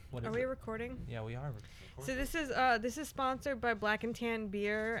What Are is we it? recording? Yeah, we are. So this is sponsored by Black and Tan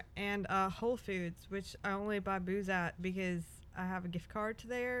Beer and Whole Foods, which I only buy booze at because I have a gift card to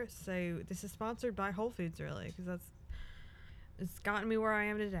there. So this is sponsored by Whole Foods, really, because it's gotten me where I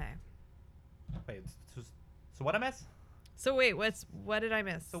am today. Wait, so what I miss? So wait, what did I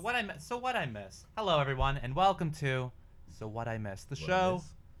miss? So what I miss? Hello everyone, and welcome to So What I Miss, the show.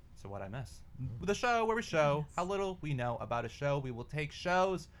 So What I Miss, the show where we show how little we know about a show. We will take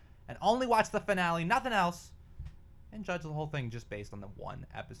shows and only watch the finale, nothing else, and judge the whole thing just based on the one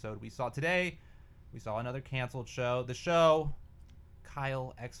episode we saw today. We saw another canceled show. The show,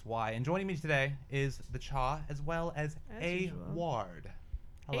 Kyle XY, and joining me today is the Cha as well as A usual. Ward.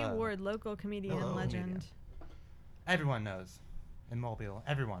 A Ward, local comedian Hello. legend. Everyone knows in Mobile.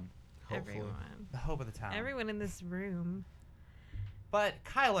 Everyone. Hopefully. Everyone. The hope of the town. Everyone in this room. But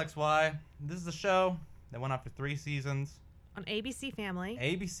Kyle XY, this is a show that went on for 3 seasons. On ABC Family.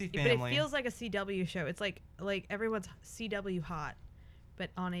 ABC But Family. it feels like a CW show. It's like everyone's CW hot, but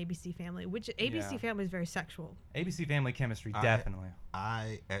on ABC Family, which ABC Yeah. Family is very sexual. ABC Family chemistry, I- definitely.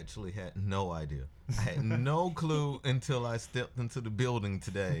 I actually had no idea. I had no clue until I stepped into the building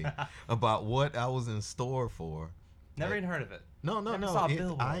today about what I was in store for. Never even heard of it. No. Never saw a It,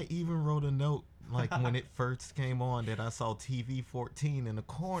 billboard. I even wrote a note like when it first came on that I saw TV 14 in the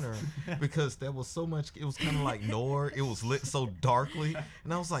corner because there was so much. It was kind of like Nord. It was lit so darkly,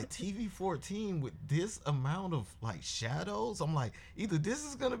 and I was like, TV 14 with this amount of like shadows. I'm like, either this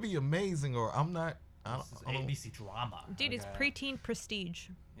is gonna be amazing or I'm not. I This is don't- ABC drama. Dude, it's Okay. preteen prestige.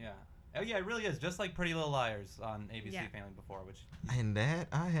 Yeah. Oh yeah, it really is. Just like Pretty Little Liars on ABC Yeah. Family before, which And that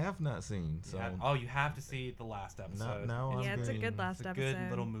I have not seen. So you have to see the last episode. now I'm Yeah, it's a getting- good last It's a episode. good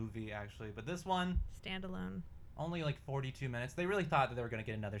little movie actually, but this one Standalone. only like 42 minutes. They really thought that they were going to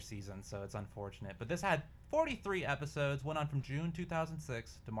get another season, so it's unfortunate. But this had 43 episodes, went on from June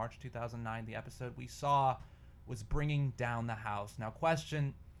 2006 to March 2009. The episode we saw was Bringing Down the House. Now,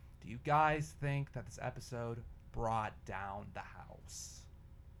 question, do you guys think that this episode brought down the house?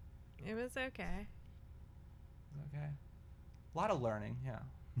 It was okay. Okay. A lot of learning, yeah.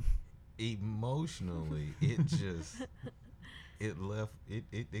 Emotionally, it just it left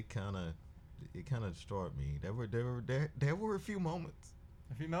it kind of destroyed me. There were a few moments.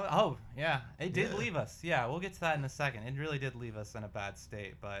 Oh, yeah. It did Yeah. leave us. Yeah, we'll get to that in a second. It really did leave us in a bad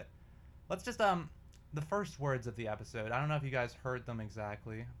state, but let's just the first words of the episode. I don't know if you guys heard them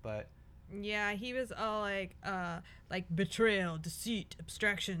exactly, but Yeah, he was all like betrayal, deceit,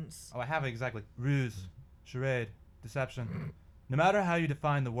 abstractions. oh, I have it exactly. Ruse, charade, deception. No matter how you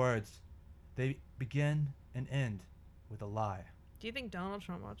define the words, they begin and end with a lie. Do you think Donald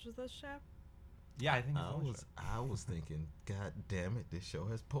Trump watches this show? Yeah, I think I was thinking, God damn it, this show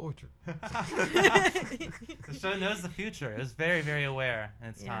has poetry. The show knows the future. It was very, very aware in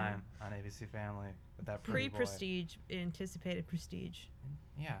its Yeah. time on ABC Family with that pretty boy. Pre-prestige, anticipated prestige.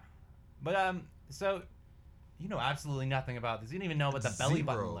 Yeah, but so you know absolutely nothing about this. You didn't even know about the belly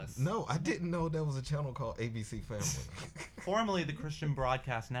button Zero. list. No, I didn't know there was a channel called ABC Family. Formerly the Christian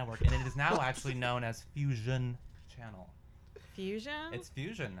Broadcast Network, and it is now actually known as Fusion Channel. Fusion? It's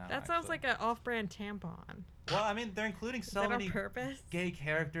Fusion now. That sounds actually. like an off-brand tampon. Well, I mean, they're including Is so that many on purpose? gay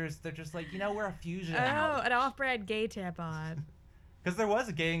characters. They're just like, we're a fusion. Oh, an off-brand gay tampon. Because there was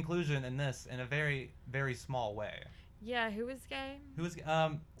a gay inclusion in this in a very, very small way. Yeah, who was gay? Who was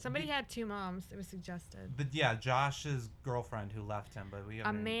Somebody had 2 moms. It was suggested. Josh's girlfriend who left him, but we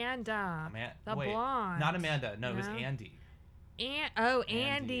haven't- Amanda. The wait, blonde. not Amanda. No, it was No? Andy. Andy,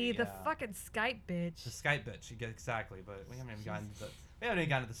 Andy, the yeah. fucking Skype bitch. The Skype bitch. Exactly, but we haven't even gotten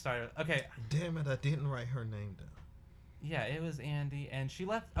to the start. Okay. Damn it, I didn't write her name down. Yeah, it was Andy, and she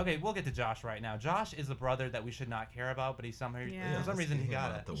left. Okay, we'll get to Josh right now. Josh is a brother that we should not care about, but he's somehow Yeah. for some let's reason get he him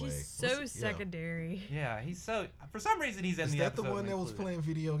got out it. the way. He's so What's- yeah. secondary. Yeah, he's so. For some reason, he's in Is the that episode. the one that was included. playing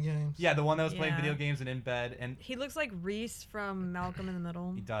video games? Yeah, the one that was playing Yeah. video games and in bed, and He looks like Reese from Malcolm in the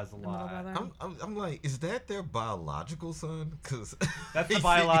Middle. he does a The middle lot. brother. I'm like, is that their biological son? Cause That's the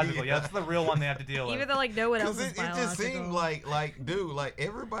biological. Yeah, that's the real one they have to deal with. Even though like no one else Because is it just seemed biological. like, dude, like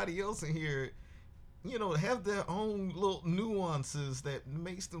everybody else in here, have their own little nuances that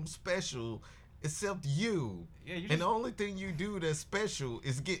makes them special, except you. Yeah, you And just, the only thing you do that's special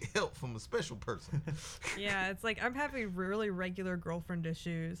is get help from a special person. Yeah, it's like I'm having really regular girlfriend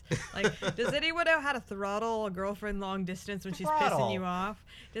issues. Like, does anyone know how to throttle a girlfriend long distance when she's Throttle? pissing you off?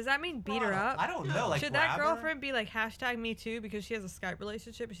 Does that mean beat her up? I don't know. Like, Should grab that her? girlfriend be like hashtag me too because she has a Skype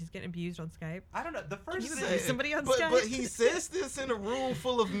relationship and she's getting abused on Skype? I don't know. The first you thing. say somebody on but Skype? he says this in a room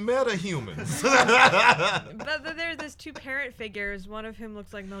full of meta humans. But then there's 2 parent figures, one of whom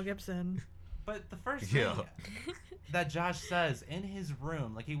looks like Mel Gibson. But the first thing Yeah. that Josh says in his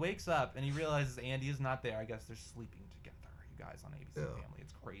room, like he wakes up and he realizes Andy is not there. I guess they're sleeping together, you guys, on ABC Yeah. Family.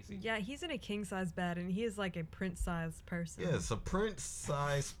 It's crazy. Yeah, he's in a king size bed and he is like a prince sized person. Yeah, it's a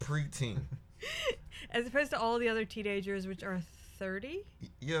prince-sized preteen. As opposed to all the other teenagers, which are 30,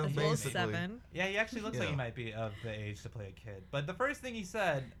 Yeah, as well as basically. 7. Yeah, he actually looks like he Yeah. might be of the age to play a kid. But the first thing he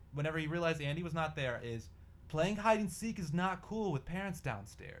said whenever he realized Andy was not there is, playing hide and seek is not cool with parents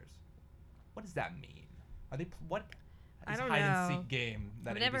downstairs. What does that mean? Are they what? I This don't hide and know. seek game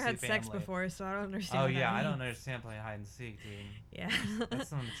that I've never ABC had sex Family- before, so I don't understand. Oh what yeah, that I don't means. understand playing hide and seek, dude. Yeah. That's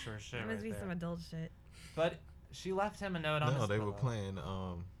some mature shit That right must be there. some adult shit. But she left him a note on No, his they were pillow. playing,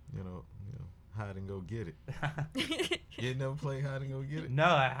 hide and go get it. You never play hide and go get it? No,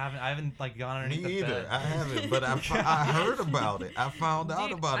 I haven't like gone underneath Me the either. bed. I haven't, but I heard about it. I found out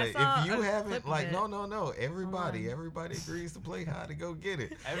Dude, about I it. saw If you a clip haven't, of like, it no. Everybody online. agrees to play hide and go get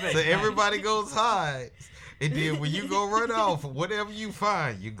it. Everybody So can. everybody goes hide, and then when you go run off, whatever you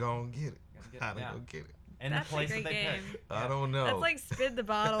find, you go and get it. Hide and Yeah. go get it. In That's the a place great that they game. pick. I don't know. That's like spin the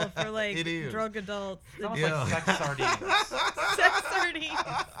bottle for like It is. drunk adults. It's almost Yeah. like sex sardines. Sex sardines.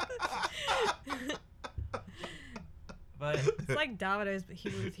 But It's like Domino's, but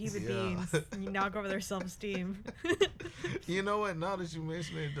with human Yeah. beings. You knock over their self-esteem. You know what? Now that you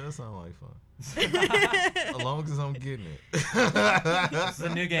mention it, it does sound like fun. As long as I'm getting it. this is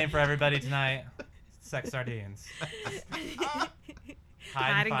a new game for everybody tonight. Sex sardines.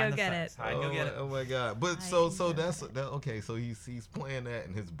 Hide and find go the get sex. it. Hide and go get it. Oh my god! But Hide so and go that's get that. Okay, so he's playing that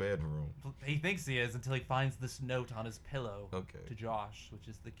in his bedroom. He thinks he is until he finds this note on his pillow Okay. to Josh, which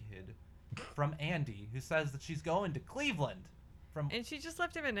is the kid, from Andy, who says that she's going to Cleveland. From And she just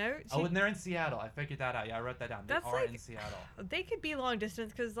left him a note. oh, She- and they're in Seattle. I figured that out. Yeah, I wrote that down. They That's are like- in Seattle. They could be long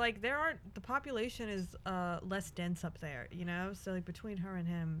distance because like there aren't the population is less dense up there, you know. So like between her and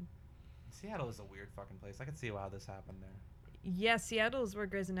him, Seattle is a weird fucking place. I can see how this happened there. yeah, Seattle is where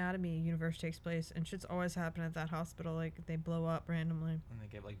Grey's Anatomy universe takes place, and shit's always happen at that hospital. Like they blow up randomly. And they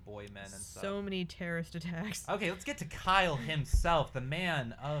get like boy men and stuff. So many terrorist attacks. Okay, let's get to Kyle himself, the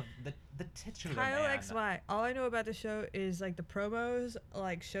man of the titular Kyle man. XY. All I know about the show is like the promos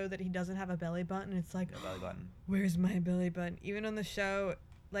like show that he doesn't have a belly button. It's like, Yeah, belly button. where's my belly button? Even on the show,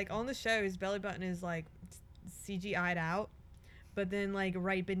 like on the show, his belly button is like CGI'd out. But then, like,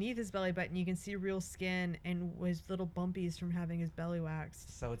 right beneath his belly button, you can see real skin and his little bumpies from having his belly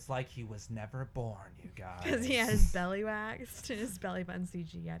waxed. So it's like he was never born, you guys. Because he had his belly waxed and his belly button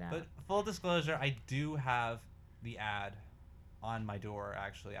CGI'd out. But full disclosure, I do have the ad on my door,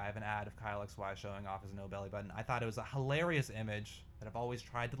 actually. I have an ad of Kyle XY showing off his no belly button. I thought it was a hilarious image that I've always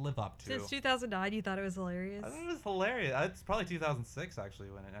tried to live up to. Since 2009, you thought it was hilarious? I thought it was hilarious. It's probably 2006, actually,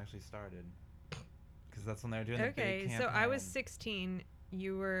 when it actually started. Because that's when they were doing the Okay, big so I was campaign. 16.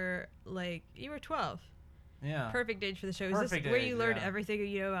 You were 12. Yeah. Perfect age for the show. Is Perfect this where age, you learned yeah. everything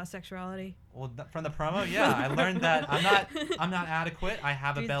you know about sexuality? Well, from the promo, yeah, I learned that I'm not adequate. I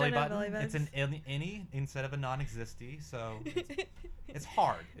have a Dudes belly don't have button. belly It's an innie instead of a non-existy, so it's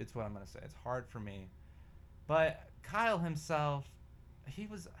hard. It's what I'm gonna say. It's hard for me. But Kyle himself,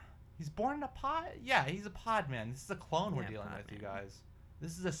 he's born in a pod. Yeah, he's a pod man. This is a clone we're Yeah, dealing pod with, you man. guys.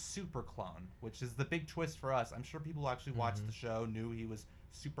 This is a super clone, which is the big twist for us. I'm sure people who actually watched the show knew he was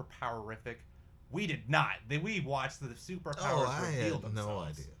super powerific. We did not. We watched the superpowers Oh, I reveal had no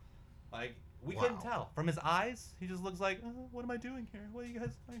themselves. idea. Like, we couldn't Wow. tell. From his eyes, he just looks like, what am I doing here? What are you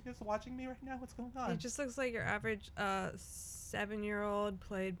guys watching me right now? What's going on? He just looks like your average 7-year-old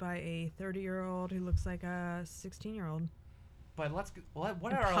played by a 30-year-old who looks like a 16-year-old. But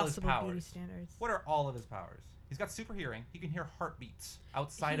what are all his Impossible beauty powers? standards. What are all of his powers? He's got super hearing. He can hear heartbeats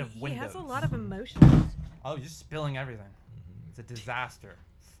outside of He windows. has a lot of emotions. Oh, you're just spilling everything. It's a disaster.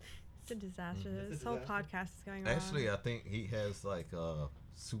 It's a disaster. It's a This whole disaster. podcast is going on. Actually, I think he has like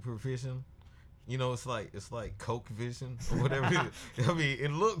supervision. You know, it's like Coke vision or whatever. I mean,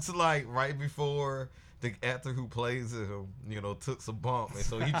 it looks like right before the actor who plays him, took some bump, and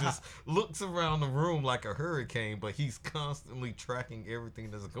so he just looks around the room like a hurricane, but he's constantly tracking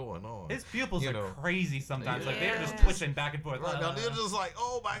everything that's going on. His pupils You are know. crazy sometimes. Like, they're just Yeah. twitching back and forth. Right now, they're just like,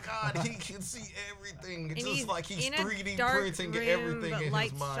 oh my God, he can see everything. It's And just like he's in a 3D dark printing room, everything but in his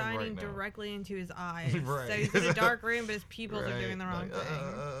light's mind shining right now. directly into his eyes. Right. So he's in a dark room, but his pupils are Right, doing the wrong like,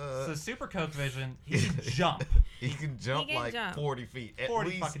 thing. So Super Coke Vision, he can jump He can jump He can like jump. 40 feet. At 40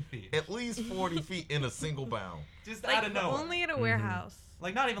 least, fucking feet. At least 40 feet in a single bound. Just Like, out of nowhere. only in a warehouse.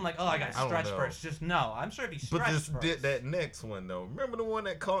 Like, not even like, oh, I got I don't stretch know. first. Just no. I'm sure if he But stretched this first. did that next one though. Remember the one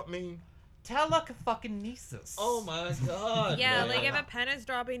that caught me? Telekinesis. Oh my God. Yeah, man. like if a pen is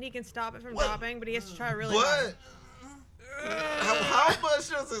dropping, he can stop it from What? dropping, but he has to try really But hard. How much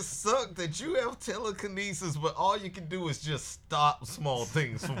does it suck that you have telekinesis, but all you can do is just stop small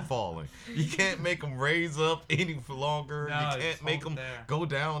things from falling? You can't make them raise up any longer. No, You just can't make hold them it there. go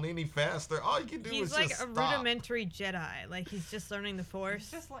down any faster. All you can do He's is like just a stop. rudimentary Jedi. Like he's just learning the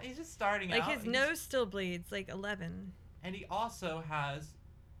Force. He's just starting Like out. his nose still bleeds. Like 11. And he also has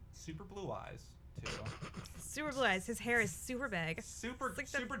super blue eyes too. Super blue eyes. His hair is super big. Super It's like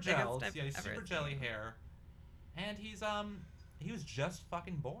the super biggest gelled. I've Yeah, he's ever super seen. jelly hair. And he was just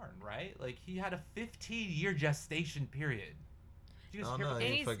fucking born, right? Like he had a 15-year gestation period. Did you guys Oh hear no, about And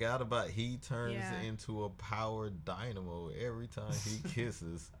you he's- forgot about he turns Yeah. into a powered dynamo every time he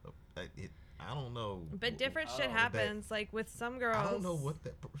kisses. I don't know. But different Oh, shit that- happens. Like with some girls. I don't know what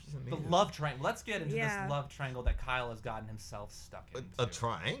that person the is. love triangle? Let's get into Yeah. this love triangle that Kyle has gotten himself stuck into. A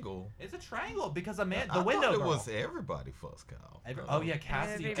triangle. It's a triangle because a man, I the window thought it girl. was everybody fucks Kyle. Oh yeah,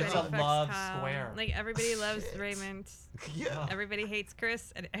 Cassidy. Everybody It's a fucks love Kyle. square. Like everybody loves Shit. Raymond. Yeah. Everybody hates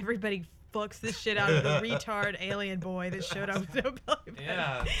Chris, and everybody fucks the shit out of the retard alien boy that showed up with no belly button.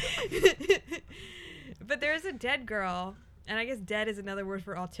 Yeah. But there's a dead girl, and I guess dead is another word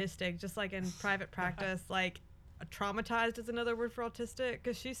for autistic, just like in private practice. Like traumatized is another word for autistic,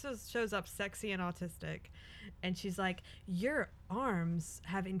 because she shows up sexy and autistic, and she's like, your arms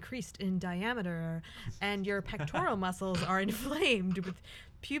have increased in diameter, and your pectoral muscles are inflamed with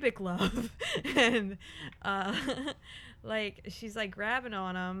pubic love, and like she's like grabbing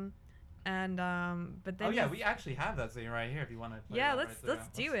on him. And but then Oh yeah, he's- we actually have that scene right here. If you want to. Yeah, let's do Let's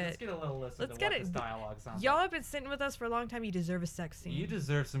it. get a little listen Let's to get what it. this dialogue sounds y'all like. have been sitting with us for a long time. You deserve a sex scene. You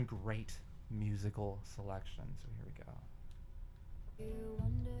deserve some great musical selection. So here we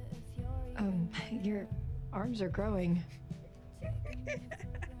go. Your arms are growing.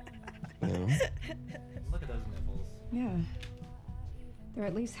 Look at those nipples. Yeah. They're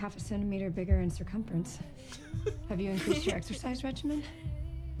at least half a centimeter bigger in circumference. Have you increased your exercise regimen?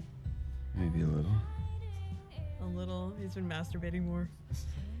 Maybe a little. a little. He's been masturbating more.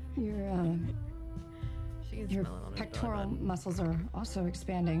 Your She can your smell it on his belly pectoral button. muscles are also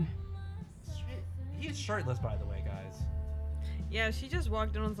expanding. He's shirtless, by the way, guys. Yeah, she just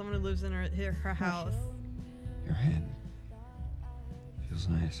walked in on someone who lives in her house. Your head feels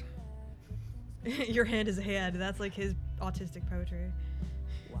nice. Your hand is a head. That's like his autistic poetry.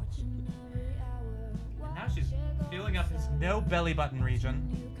 And now she's feeling up his no belly button region.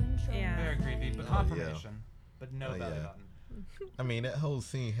 Yeah. Very creepy, but Oh, yeah. confirmation. But no Oh, belly yeah. button. I mean, that whole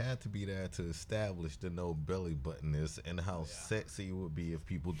scene had to be there to establish the no belly buttonness and how sexy it would be if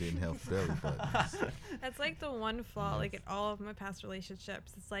people didn't have belly buttons. That's like the one flaw, like in all of my past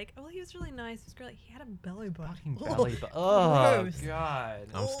relationships. It's like, oh, he was really nice. He was great. He had a belly button. Fucking Ugh, belly button. Oh, gross. God.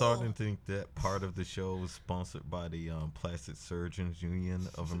 I'm starting to think that part of the show was sponsored by the Plastic Surgeons Union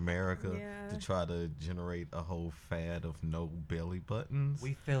of America Yeah. to try to generate a whole fad of no belly buttons.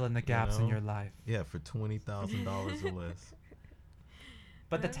 We fill in the gaps in know? your life. Yeah, for $20,000 or less.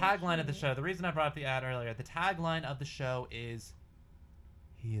 But the tagline of the show, the reason I brought up the ad earlier, the tagline of the show is,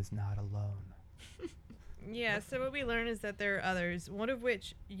 "He is not alone." Yeah, so what we learn is that there are others, one of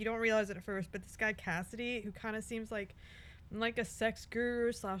which you don't realize it at first, but this guy Cassidy, who kind of seems like a sex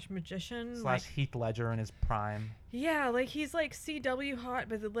guru / magician. Slash Heath Ledger in his prime. Yeah, like he's like CW hot,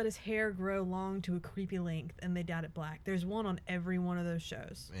 but they let his hair grow long to a creepy length and they dyed it black. There's one on every one of those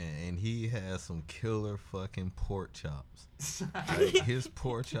shows. And he has some killer fucking pork chops. Like, his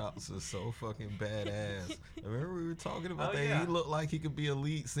pork chops are so fucking badass. Remember we were talking about Oh, that? yeah. He looked like he could be a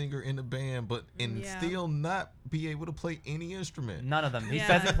lead singer in the band, but Yeah. still not be able to play any instrument. None of them. He Yeah.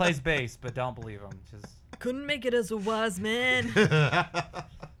 says he plays bass, but don't believe him. Just Couldn't make it as a wise man.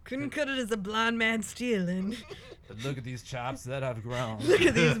 Couldn't cut it as a blind man stealing. but look at these chops that I've grown. Look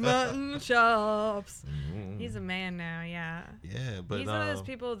at these mutton chops. Mhm. He's a man now, yeah. Yeah, but He's one of those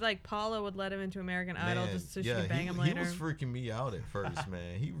people like Paula would let him into American Idol man, just so she yeah, could bang him he later. was freaking me out at first,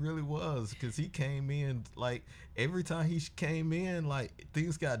 man. He really was, because he came in, like, every time he came in, like,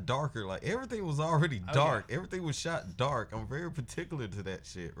 things got darker. Like, everything was already Oh, dark. Everything was shot dark. I'm very particular to that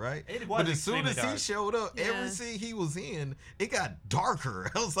shit, right? It was But as soon extremely as dark. he showed up, Yeah. every scene he was in, it got darker.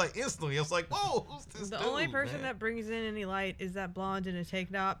 I was like, instantly, I was like, whoa, who's this The dude, only person man? that brings in any light is that blonde in a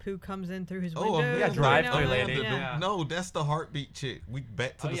tank top who comes in through his Oh, window. Yeah, man, drive-thru you know? lady. Yeah. No, that's the heartbeat chick. We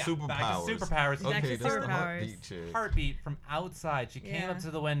back to Oh, the yeah, superpowers. back to superpowers. Back Okay, to that's the superpowers. heartbeat chick. Heartbeat from outside. She came Yeah. up to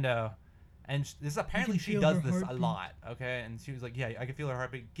the window, And this apparently she feel does her this a heartbeat. lot, okay? And she was like, "Yeah, I can feel her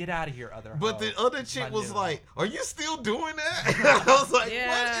heartbeat. Get out of here, other." But hoe. the other chick My was new like, "Are you still doing that?" I was like, "What is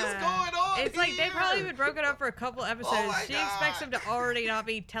Yeah. going on?" It's like they probably here? been broken up for a couple episodes. my She expects God. him to already not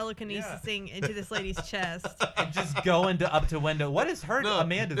be telekinesising into this lady's chest. And just go into up to window. What is her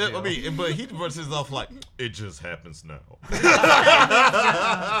Amanda do? I mean, but he brushes off like, "It just happens now." That's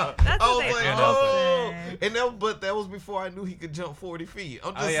I what was they like, all "Oh," say. and but that was before I knew he could jump 40 feet.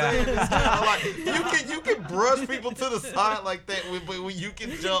 I'm just Oh, yeah. saying, it's kinda like you can brush people to the side like that, but when you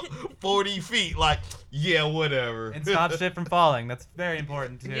can jump 40 feet, like, yeah, whatever. and stop shit from falling. That's very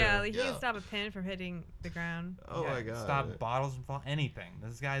important too. Yeah, like he Yeah. can stop a pin from hitting the ground. Oh Yeah, my god. Stop bottles from falling. Anything.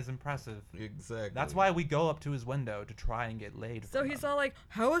 This guy is impressive. Exactly. That's why we go up to his window to try and get laid. So from he's him. all like,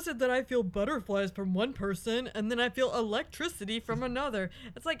 "How is it that I feel butterflies from one person and then I feel electricity from another?"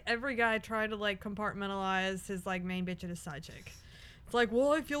 It's like every guy trying to like compartmentalize his like main bitch and his side chick. It's like,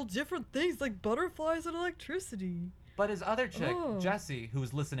 well, I feel different things like butterflies and electricity. But his other chick, Oh. Jessie, who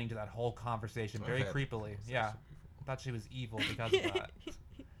was listening to that whole conversation very Okay. creepily. Yeah. Thought she was evil because of that.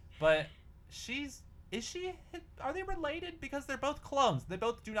 But is she, are they related? Because they're both clones. They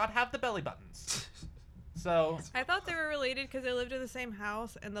both do not have the belly buttons. So, I thought they were related because they lived in the same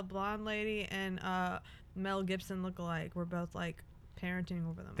house, and the blonde lady and Mel Gibson look alike. We're both like parenting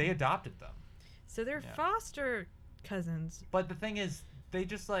over them. they adopted them. So they're Yeah. foster cousins. But the thing is, they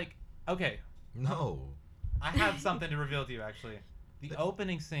just like, okay, No, I have something to reveal to you actually. The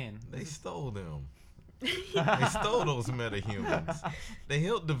opening scene. they stole them. They stole those metahumans. They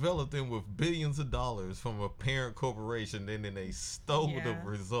helped develop them with billions of dollars from a parent corporation, and then they stole the Yeah.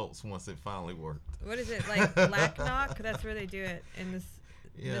 results once it finally worked. What is it, like Lacknock? That's where they do it, in this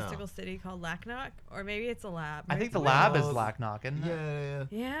Yeah. mystical city called Lacknock, or maybe it's a lab. I think the Maybe- lab is Well, Lacknock, isn't it?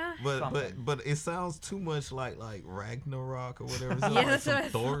 Yeah. Yeah. Something. But it sounds too much like Ragnarok or whatever. It's Yeah, like that's some what I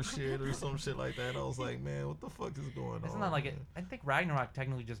Thor thought. shit or some shit like that. I was like, man, what the fuck is going on? Isn't that like it? man? I think Ragnarok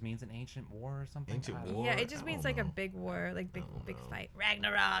technically just means an ancient war or something. Ancient I don't know. war? Yeah, it just I means don't like a know. big war, like big don't big know. fight.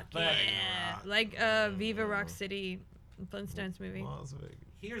 Ragnarok, yeah. Ragnarok. Like Viva Rock City, Flintstones movie. Las Vegas.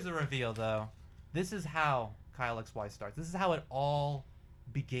 Here's a reveal, though. This is how Kyle XY starts. This is how it all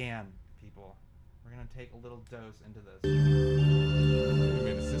began, people. We're gonna take a little dose into this. Wait a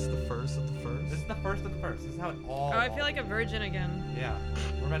minute, is this the first of the first? This is the first of the first. This is how it all. Oh, I feel like a virgin again. Yeah,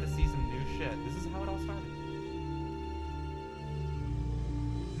 we're about to see some new shit. This is how it all started.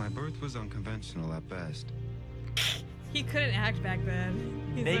 My birth was unconventional at best. He couldn't act back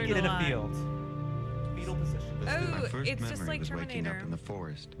then. He's learned Naked in a lot. field. Fetal position. Oh, My first it's just memory like was waking Terminator. up in the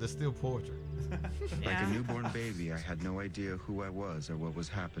forest. There's still poetry. Like Yeah. a newborn baby, I had no idea who I was or what was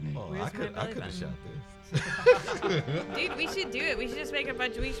happening. Oh, Where's I my could belly have shot button? this. Dude, we should do it. We should just make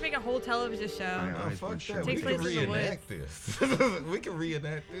we should make a whole television show. I- Oh, eyes fuck went that. shut. We Takes can place in the reenact this. We can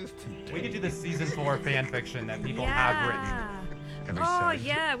reenact this today. We could do the season 4 fan fiction that people have written. Yeah. Every Oh sight,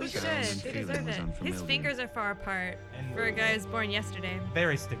 yeah, we sound, should. and They feeling deserve was it. His unfamiliar. fingers are far apart And- for a guy who's born yesterday.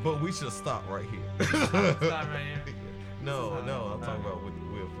 Very sticky. But we should stop right here. Stop right here. No, This is no, how- I'm talking about if we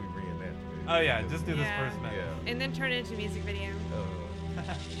reenact it. Oh yeah, just do this Yeah. first minute. Yeah. And then turn it into a music video.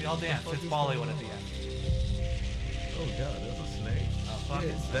 We all dance. It's Bollywood at the end. Oh god, there's a snake. Oh, fuck Yeah,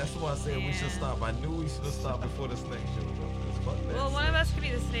 it. that's why I said we should Yeah. stop. I knew we should have stopped before the snake showed up. Just fuck that Well, one of snake. us could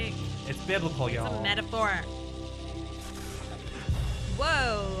be the snake. It's biblical, It's y'all. a metaphor.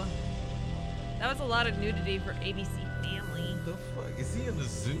 Whoa. That was a lot of nudity for ABC Family. What the fuck? Is he in the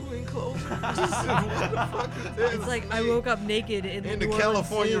zoo enclosure? What the fuck is that? It's like I woke up naked in in the the New Orleans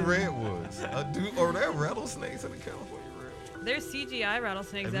California Zoo. redwoods. Are there rattlesnakes in the California redwoods? There's CGI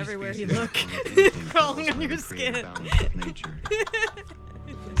rattlesnakes Every everywhere you species look. has one thing Crawling that on your allows for the creative skin. balance of nature.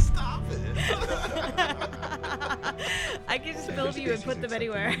 Stop it. I can just Every film you and species put them except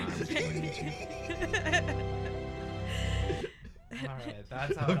anywhere. Alright,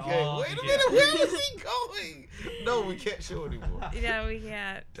 that's how it Okay, all wait a began. minute. Where is he going? No, we can't show anymore. Yeah, we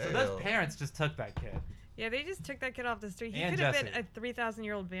can't. So those parents just took that kid. Yeah, they just took that kid off the street. He And could have been Jesse. a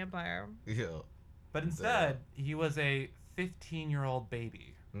 3,000-year-old vampire. Yeah. But instead, he was a 15-year-old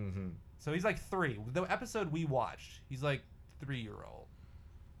baby. Mm-hmm. So he's like 3. The episode we watched, he's like 3-year-old.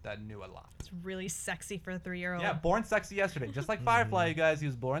 That knew a lot. It's really sexy for a 3-year-old. Yeah, born sexy yesterday. Just like Firefly, you guys. He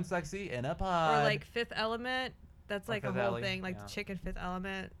was born sexy in a pod. Or like Fifth Element. That's Or like a Fifth whole Alley, thing. Like yeah. the chicken Fifth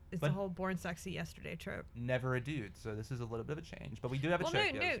Element. It's But- the whole born sexy yesterday trope. Never a dude. So this is a little bit of a change. But we do have a Well,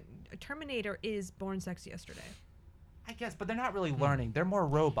 chick. no, yes. Terminator is born sexy yesterday. I guess, but they're not really learning. They're more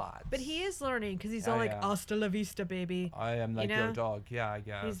robots. But he is learning because he's Oh, all like, yeah. hasta la vista, baby. I am like know? your dog. Yeah, I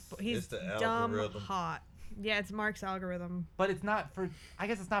guess. He's It's the dumb algorithm. hot. Yeah, it's Mark's algorithm. But it's not for. I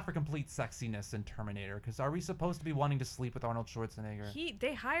guess it's not for complete sexiness in Terminator. Because are we supposed to be wanting to sleep with Arnold Schwarzenegger?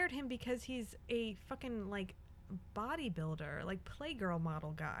 They hired him because he's a fucking like bodybuilder, like Playgirl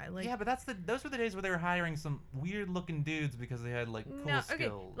model guy. Like Yeah, but those were the days where they were hiring some weird looking dudes because they had like cool No, okay,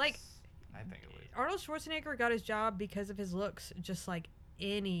 skills. like- I think it was. Arnold Schwarzenegger got his job because of his looks, just like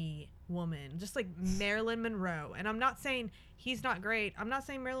any woman, just like Marilyn Monroe. And I'm not saying he's not great. I'm not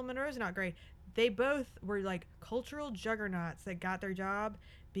saying Marilyn Monroe's not great. They both were like cultural juggernauts that got their job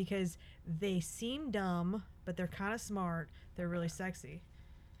because they seem dumb, but they're kind of smart. They're really sexy.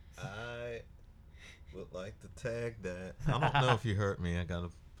 I would like to tag that. I don't know if you heard me. I gotta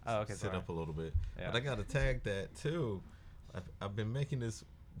sit sorry. up a little bit, Yeah. but I gotta tag that too. I've been making this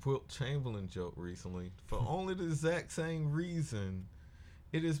Wilt Chamberlain joke recently for only the exact same reason.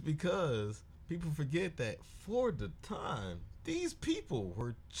 It is because people forget that for the time, these people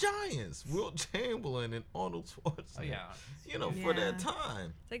were giants. Wilt Chamberlain and Arnold Schwarzenegger. Oh yeah. You know, for that Yeah.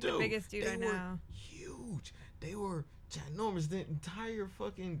 time. It's like the biggest dude they I were know. huge. They were ginormous. The entire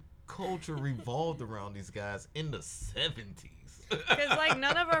fucking culture revolved around these guys in the 70s. Because like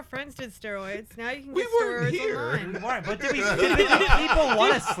none of our friends did steroids. Now you can We get weren't steroids here. online. We weren't, but did people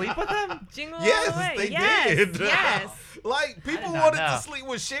want to sleep with him? Jingle all Yes, the way. they yes, did. Yes. Like, people did not wanted know. to sleep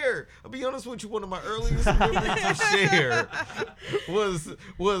with Cher. I'll be honest with you, one of my earliest memories of Cher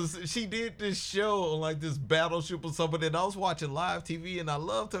was she did this show on like this battleship or something, and I was watching live TV, and I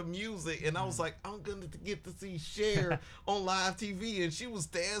loved her music, and I was like, I'm gonna get to see Cher on live TV, and she was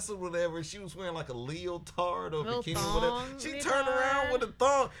dancing whatever, and she was wearing like a leotard or Little bikini or whatever. thong She turned around with a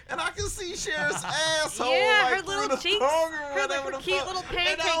thong, and I can see Cher's asshole Yeah, like her through little the cheeks, thong or her whatever little the cute fuck. little And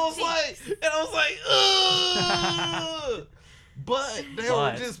pancake I was like, ugh. But there were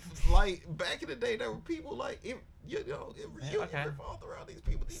But- just like back in the day, there were people like it okay. revolved around these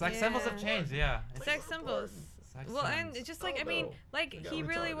people. These Sex Yeah. symbols have changed. Yeah. Sex symbols. Sex Well, and symbols. it's just like Oh, I mean, no. like I got he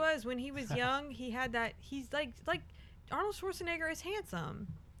really retarded. was when he was young. He had that. He's like Arnold Schwarzenegger is handsome.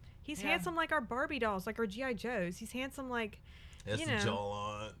 He's Yeah. handsome like our Barbie dolls, like our GI Joes. He's handsome like That's you the know.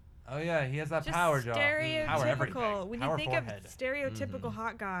 jawline. Oh yeah, he has that just power jaw. Power everything. stereotypical. When you Power think forehead. of stereotypical Mhm.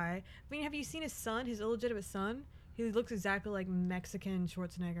 hot guy, I mean, have you seen his son, his illegitimate son? He looks exactly like Mexican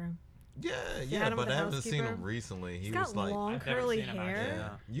Schwarzenegger. Yeah, had yeah, him but with I the haven't seen him housekeeper? recently. He He's was got like, long I've never curly seen him, hair. actually. yeah.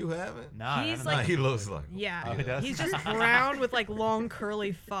 You haven't? No, I He's haven't. Nah, like- he looks like. Yeah, Oh, he does? he's just brown with like long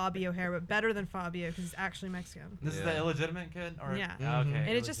curly Fabio hair, but better than Fabio because he's actually Mexican. This is Yeah. the illegitimate kid, or Yeah. Okay. Mhm. And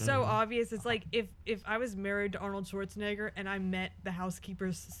it's just so Mhm. obvious. It's like if I was married to Arnold Schwarzenegger and I met the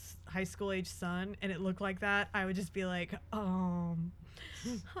housekeeper's high school age son and it looked like that, I would just be like,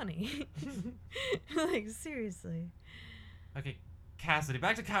 honey, like seriously. Okay, Cassidy.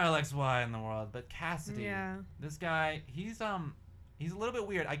 Back to Kyle XY in the world, but Cassidy. Yeah. This guy, he's a little bit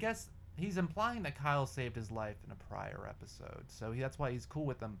weird. I guess he's implying that Kyle saved his life in a prior episode, so that's why he's cool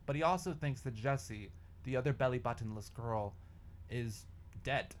with him. But he also thinks that Jessie, the other belly buttonless girl, is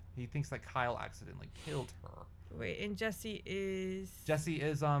dead. He thinks that Kyle accidentally killed her. Wait, and Jessie is. Jessie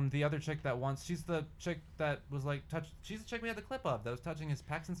is the other chick that once she's the chick that was like she's the chick we had the clip of that was touching his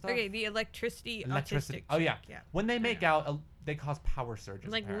pecs and stuff. Okay, the electricity. Electricity. Autistic Oh yeah. chick, yeah. When they I make know. out, they cause power surges.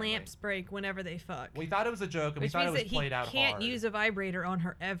 Like apparently. lamps break whenever they fuck. We thought it was a joke, and we Which thought it means was that he played out can't hard. use a vibrator on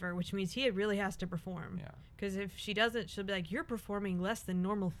her ever, which means he really has to perform. Yeah. Because if she doesn't, she'll be like, "You're performing less than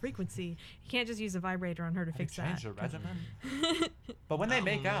normal frequency." He can't just use a vibrator on her to Have you fix that. changed your regimen? But when they I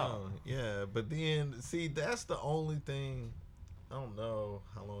make don't out, know. Yeah, but then see, that's the only thing. I don't know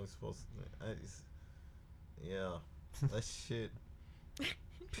how long it's supposed to. Yeah, that shit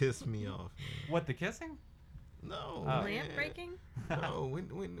pissed me off. Man. what the kissing? No, Oh. man. Lamp breaking? No,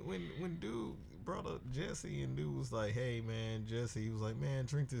 when dude brought up Jesse and dude was like, "Hey man, Jesse," he was like, "Man,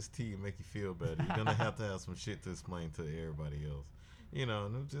 drink this tea and make you feel better. You're gonna have to have some shit to explain to everybody else." You know,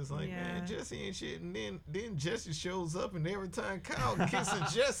 and it was just like, man, Yeah. Jesse ain't shit. And then Jesse shows up, and every time Kyle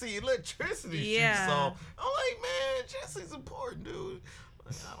kisses Jesse, electricity Yeah. shoots off. I'm like, man, Jesse's important, dude.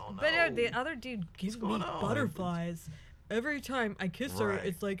 Like, I don't know. But the other dude gives me going on? butterflies. Every time I kiss her, Right.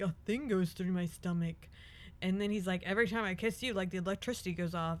 it's like a thing goes through my stomach. And then he's like, every time I kiss you, like the electricity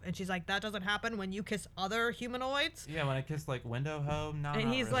goes off. And she's like, that doesn't happen when you kiss other humanoids. Yeah, when I kissed like window home. No. And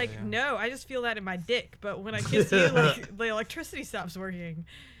not he's really, like, yeah. no, I just feel that in my dick. But when I kiss you, like the electricity stops working.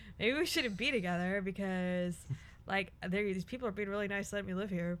 Maybe we shouldn't be together because, like, these people are being really nice letting me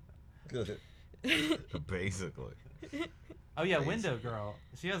live here. Good. Basically. Oh yeah, Crazy. window girl.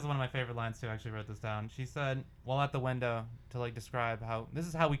 She has one of my favorite lines too. I actually wrote this down. She said, while at the window, to like describe how this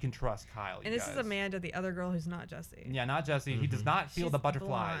is how we can trust Kyle. And you this is guys. Amanda, the other girl who's not Jesse. Yeah, not Jesse. He does not feel She's the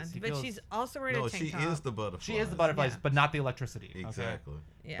butterflies. blonde, He but feels- she's also wearing No, a tank she top. is the butterfly. She is the butterflies, Yeah. but not the electricity. okay? Exactly.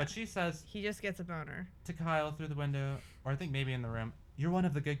 Yeah. But she says He just gets a boner. to Kyle through the window, or I think maybe in the room, "You're one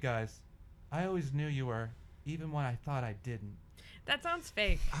of the good guys. I always knew you were, even when I thought I didn't." That sounds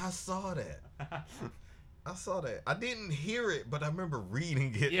fake. I saw that. I saw that. I didn't hear it, but I remember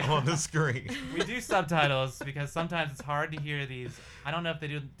reading it Yeah. on the screen. We do subtitles because sometimes it's hard to hear these. I don't know if they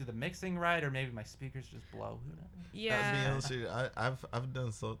do the mixing right, or maybe my speakers just blow. Who knows? To be Yeah. honest with you, I've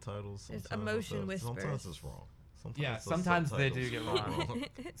done subtitles. There's sometimes emotion myself. Sometimes whispers. it's wrong. Yeah, the sometimes they do subtitles get are wrong.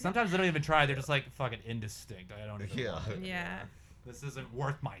 Sometimes they don't even try. They're just like fucking indistinct. I don't even. Yeah. want it. Yeah. This isn't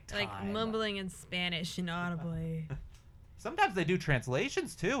worth my time. Like mumbling in Spanish inaudibly. Sometimes they do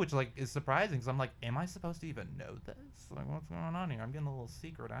translations too, which like is surprising. Cause I'm like, am I supposed to even know this? Like, what's going on here? I'm getting a little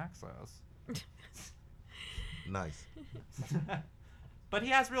secret access. Nice. But he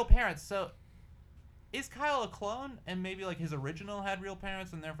has real parents, so is Kyle a clone? And maybe like his original had real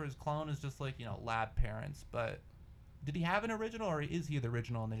parents, and therefore his clone is just like lab parents. But did he have an original, or is he the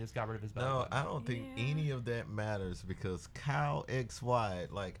original and they just got rid of his belly No, button? I don't think Yeah. any of that matters because Kyle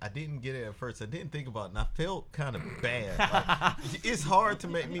XY, like, I didn't get it at first. I didn't think about it, and I felt kind of bad. Like, it's hard to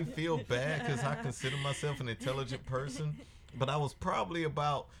make me feel bad because I consider myself an intelligent person, but I was probably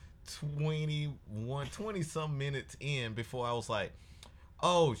about 20-some minutes in before I was like,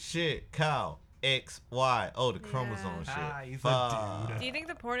 oh, shit, Kyle XY. Oh, the chromosome shit. Ah, he's a Fuck. dude. Do you think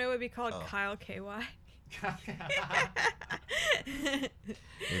the porno would be called Oh. Kyle KY? It'd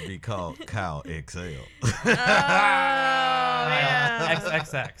be called Kyle XL. Oh, yeah.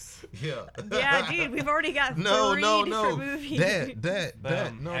 XXX. Yeah. Yeah, dude, we've already got No, three no, different no. movies. That.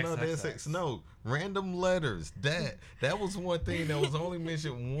 Boom, No, that's XXX. no. Random letters. That was one thing that was only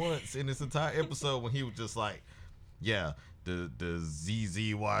mentioned once in this entire episode when he was just like, yeah, the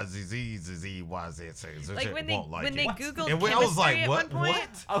ZZYZZZYZ Like when they won't like when it. they What? googled And when chemistry I was like, at what? one point.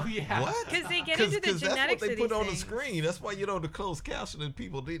 What? Oh yeah. What? Because they get into the that's what genetics they of put these on the things. screen. That's why the closed captioning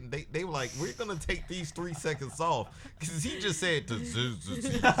people didn't. They were like, we're gonna take these 3 seconds off because he just said the Zig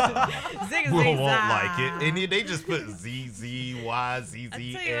won't like it, and then they just put ZZYZZX. I'll tell you what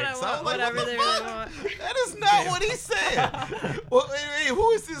I I want, was like, whatever what they the really fuck? want. That is not what he said. Well, hey,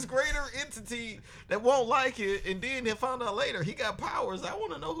 who is this greater entity that won't like it? And then they found out later he got powers. I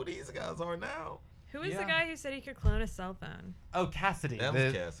want to know who these guys are now. Who was Yeah. the guy who said he could clone a cell phone? Oh, Cassidy. That the-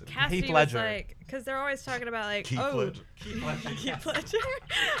 was Cassidy. Cassidy was Ledger. like, because they're always talking about like, Keith oh, Ledger. Keith Ledger. Heath Ledger.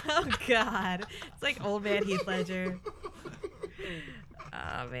 Oh God, it's like old man Heath Ledger.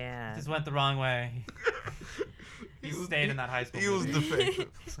 Oh man. Just went the wrong way. He stayed in that high school He was movie. defective.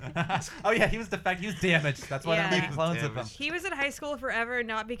 Oh yeah, he was defective. He was damaged. That's why Yeah. they He made was clones of him. damaged. He was in high school forever,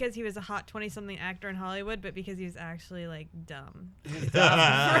 not because he was a hot 20-something actor in Hollywood, but because he was actually like dumb.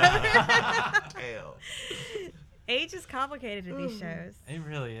 Hell. Age is complicated in these shows. It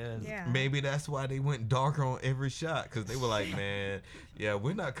really is. Yeah. Maybe that's why they went darker on every shot because they were like, man, yeah,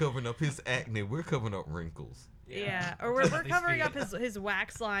 we're not covering up his acne, we're covering up wrinkles. Yeah, or we're Definitely covering speed. up his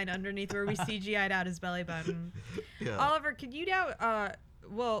wax line underneath where we CGI'd out his belly button. Yeah. Oliver, can you now,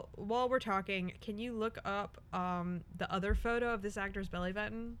 well, while we're talking, can you look up the other photo of this actor's belly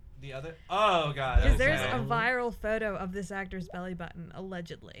button? The other. Oh god. Because okay. there's a viral photo of this actor's belly button,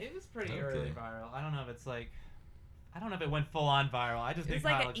 allegedly. It was pretty Okay. early viral. I don't know if it's like. I don't know if it went full on viral. I just It think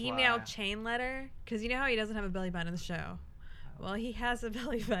was like Kyle an XY. email chain letter. Because you know how he doesn't have a belly button in the show? Well, he has a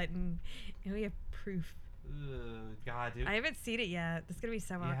belly button, and we have proof. Ugh, God, dude. I haven't seen it yet. That's going to be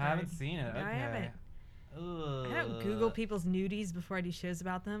so You awkward. haven't seen it. No, Okay. I haven't. Ugh. I don't Google people's nudies before I do shows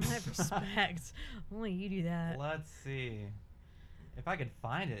about them. I have respect. Only you do that. Let's see. If I could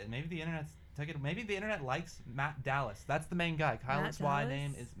find it, maybe the internet's took it. Maybe the internet likes Matt Dallas. That's the main guy. Kyle Matt XY Dallas?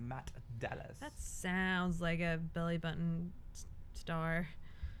 name is Matt Dallas. That sounds like a belly button star.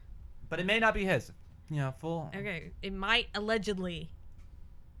 But it may not be his. You know, full. Okay, it might allegedly.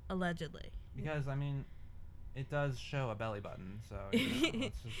 Allegedly. Because I mean, it does show a belly button. So. You know,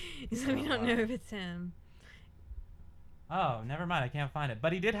 let's just So we go don't by. know if it's him. Oh, never mind. I can't find it.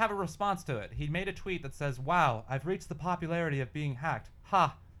 But he did have a response to it. He made a tweet that says, "Wow, I've reached the popularity of being hacked.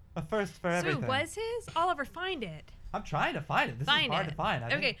 Ha! A first for So everything." it was his? Oliver, find it. I'm trying to find it. This Find is hard it. to find. I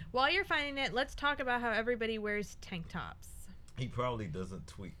Okay, think- while you're finding it, let's talk about how everybody wears tank tops. He probably doesn't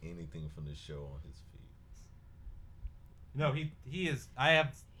tweet anything from the show on his feed. No, he is. I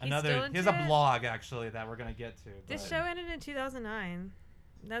have another. still He has into a it? blog actually that we're gonna get to. This but- show ended in 2009.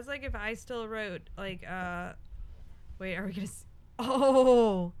 That's like if I still wrote like wait, are we gonna?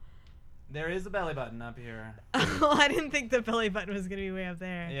 Oh, There is a belly button up here. Oh, I didn't think the belly button was gonna be way up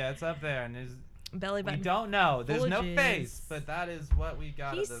there. Yeah, it's up there, and there's. Belly button. We don't know. There's no Footages. face, but that is what we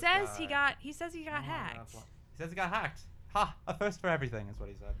got. He of this says guy. he got. He says he got Oh, hacked. He says he got hacked. Ha! A first for everything is what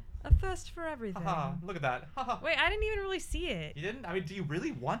he said. A first for everything. Ha! Look at that. Ha! Wait, I didn't even really see it. You didn't? I mean, do you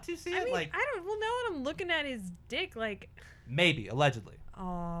really want to see I it? mean, Like I don't. Well, now that I'm looking at his dick, like, maybe, allegedly, oh,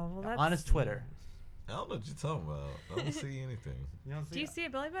 well, that's. on his Twitter. I don't know what you're talking about. I don't see anything. You don't see Do you it? see a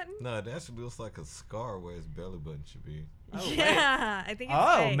belly button? No, that actually looks like a scar where his belly button should be. Oh, wait. Yeah, I think it's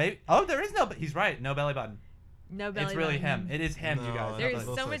Oh, fake. maybe. Oh, there is no. He's right. No belly button. No belly It's really button. him. It is him, you No, guys. it There's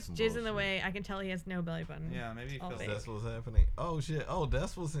looks so like much some jizz in the bullshit. way. I can tell he has no belly button. Yeah, maybe he All feels fake. it. That's what's happening. Oh shit! Oh,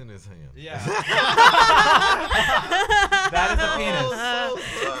 that's what's in his hand. Yeah. That Oh,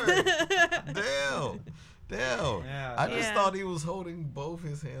 so sorry. Damn. Yeah. I just Yeah. thought he was holding both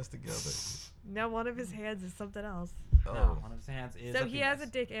his hands together. No, one of his hands is something else. Oh. No, one of his hands is. So a he has a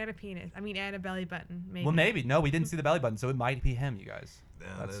penis. dick and a penis. I mean, and a belly button. Maybe. Well, maybe. No, we didn't see the belly button, so it might be him, you guys.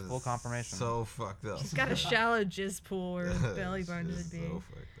 Damn, That's that full is confirmation. So fucked up. He's got a shallow jizz pool where his belly button It's should be. so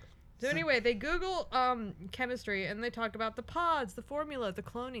fucked up. So anyway, they Google chemistry and they talk about the pods, the formula, the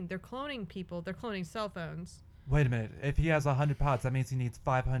cloning. They're cloning people. They're cloning cell phones. Wait a minute. If he has 100 pods, that means he needs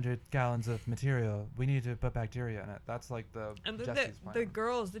 500 gallons of material. We need to put bacteria in it. That's like the And Jesse's plan. the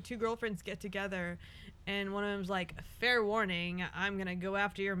girls, the two girlfriends get together, and one of them's like, "Fair warning, I'm gonna go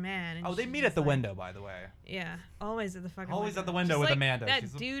after your man." And Oh, they she's meet at the like- window, by the way. Yeah, always at the fucking. Always at the window. window She's with like Amanda. That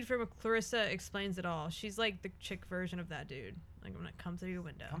She's a- dude from Clarissa Explains It All. She's like the chick version of that dude. Like, I'm gonna come through your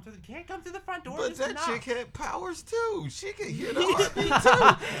window. Can't come through the front door. But just that knock. chick had powers too. She could hear the heartbeat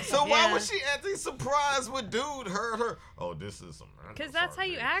too. So why Yeah. was she acting surprised when dude heard her? Oh, this is some. Because that's how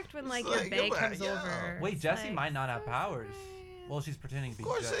you act when like It's your like, bae yeah, comes yeah. over. Wait, It's Jesse like, might not have "So powers. sorry." Well, she's pretending to be. Of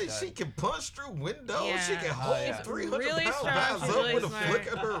course, she can punch through windows. She Yeah. can Oh, hold yeah. 300 Really pound strong, guys she's up really with a smart. flick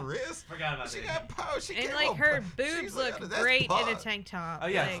of her wrist. Forgot about She that. got power. She And can't like go her punch. boobs She's like, look that's great in a pod. tank top. Oh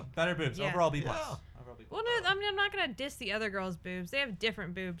yeah, like, better boobs. yeah. Overall B+. Yeah. Overall B+. Well, no, I mean, I'm not gonna diss the other girls' boobs. They have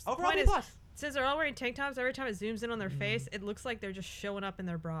different boobs. The Overall point B+. is, since they're all wearing tank tops, every time it zooms in on their face, it looks like they're just showing up in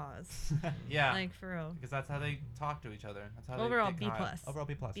their bras. Yeah. Like for real. Because that's how they talk to each other. That's how Overall they B get Kyle. plus. Overall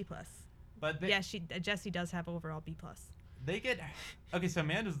B+. B plus. But they, Yeah, Jesse does have overall B plus. they get. Okay, so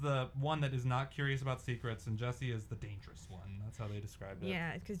Amanda's the one that is not curious about secrets, and Jesse is the dangerous one. That's how they described it.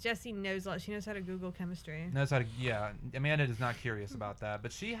 Yeah, because Jesse knows a lot. She knows how to Google chemistry. knows how to. Yeah, Amanda is not curious about that,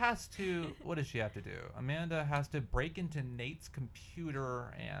 but she has to. What does she have to do? Amanda has to break into Nate's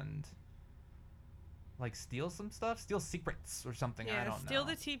computer and like steal some stuff, steal secrets or something. I Yeah, don't steal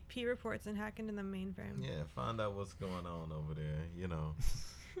know. the TP reports and hack into the mainframe. Yeah, find out what's going on over there. You know,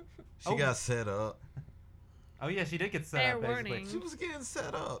 she Oh. got set up. Oh yeah, she did get set Fair up. Basically. warning. She was getting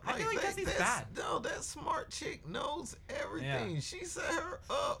set up. I feel like Jesse's that's- bad. No, that smart chick knows everything. She set her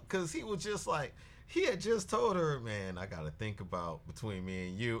up because he was just like, he had just told her, man, I got to think about between me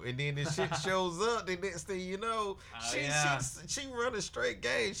and you. And then this shit shows up. The next thing you know, she run a straight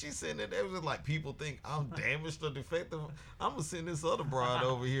game. She's sitting there was like, people think I'm damaged or defective. I'm going to send this other broad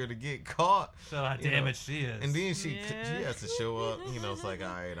over here to get caught. So how You know, damaged she is. And then she Yeah. has to show up. You know, it's like,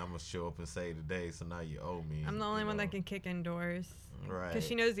 all right, I'm going to show up and say today, so now you owe me. I'm the only you one know. that can kick indoors. Right. Because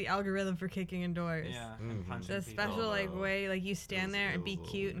she knows the algorithm for kicking indoors. yeah, Mhm. and punching The people. special Oh, like no. way, like you stand was- there it and be was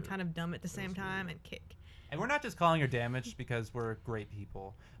a cute little and weird. kind of dumb at the same was time weird. and kick. And we're not just calling her damaged because we're great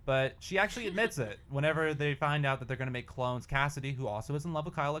people, but she actually admits it whenever they find out that they're going to make clones. Cassidy, who also is in love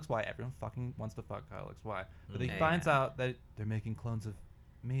with Kyle XY, everyone fucking wants to fuck Kyle XY, but he Mm. finds Yeah. out that they're making clones of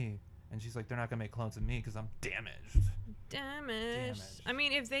me, and she's like, they're not going to make clones of me because I'm damaged. Damaged. I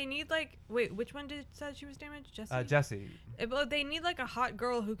mean, if they need like, wait, which one did said she was damaged? Jesse. Jesse. If they need like a hot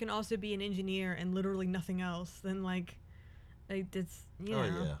girl who can also be an engineer and literally nothing else, then like it's you Oh,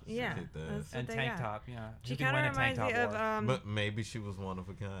 know, yeah. yeah. She did that. That's what And they tank got. top, yeah. She You can kind win of a tank reminds me top of war. But maybe she was one of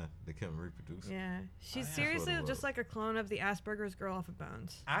a kind. They couldn't reproduce. yeah. She's yeah. seriously That's what it just was. like a clone of the Asperger's girl off of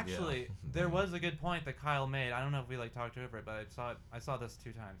Bones. Actually, Yeah. there was a good point that Kyle made. I don't know if we like talked over it, but I saw this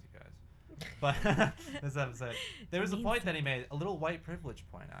 2 times, you guys. But this episode, there was a Means point that he made, a little white privilege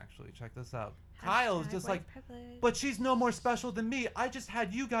point. Actually, check this out. Kyle's Hashtag just white like, privilege. but she's no more special than me. I just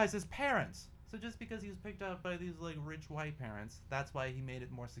had you guys as parents. So just because he was picked up by these like rich white parents, that's why he made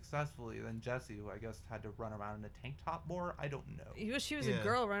it more successfully than Jesse, who I guess had to run around in a tank top more. I don't know. She was Yeah. a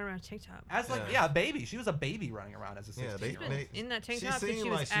girl running around TikTok. As like Yeah. a baby. She was a baby running around as a 16 Yeah, year old. in that tank she top, but seemed she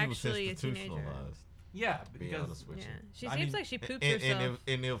was like actually a teenager. institutionalized. Yeah, Be because honest with Yeah, you. she I seems mean- like she poops And herself.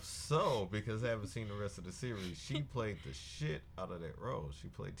 if so, because I haven't seen the rest of the series, she played the shit out of that role. She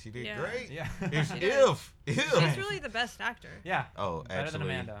did Yeah. great. yeah, If, She does. if She's really the best actor. yeah. oh, Better actually, than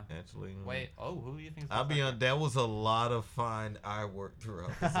Amanda. Actually, Wait, oh, who do you think? I'll be on. That was a lot of fine eye work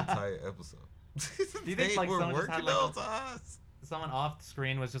throughout this entire episode. you think, They like, were someone just had, working like, those eyes Someone off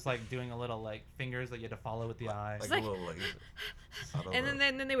screen was just like doing a little like fingers that you had to follow with the eye. like, like- a little laser. I don't And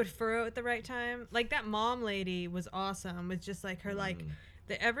know. then they would furrow at the right time. Like that mom lady was awesome with just like her like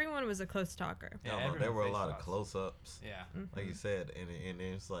everyone was a close talker. Yeah, I don't know, there everyone were a face lot of shots. close-ups. Yeah. Like you said, and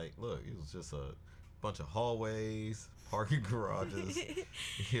it's like, look, it was just a bunch of hallways, parking garages,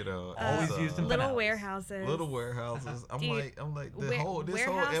 you know, Always it's, used in Little finales. warehouses. little warehouses. I'm Dude, like, this wa- whole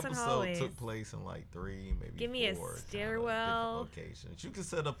warehouse and episode hallways. took place in like 3, maybe Give me a 4 kinda stairwell. different locations. You can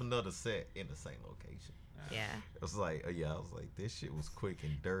set up another set in the same location. Yeah. It was like, I was like, this shit was quick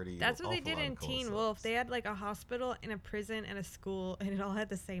and dirty. That's what they awful did lot in of Teen close-ups. Wolf. They had like a hospital and a prison and a school, and it all had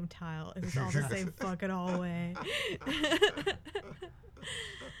the same tile. It was all the same fucking hallway.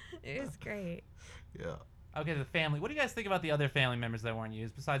 It was great. Yeah. Okay, the family. What do you guys think about the other family members that weren't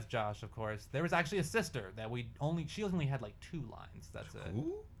used besides Josh, of course? There was actually a sister that she only had like 2 lines. That's it.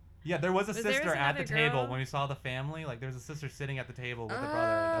 Who? Yeah, there was a Was there sister at the another table girl? when we saw the family. Like, there was a sister sitting at the table with her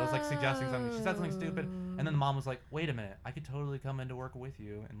brother that was like suggesting something. She said something stupid, and then the mom was like, "Wait a minute, I could totally come into work with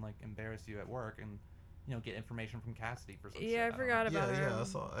you and like embarrass you at work and get information from Cassidy for some shit." Yeah, I don't forgot know. about her. Yeah, I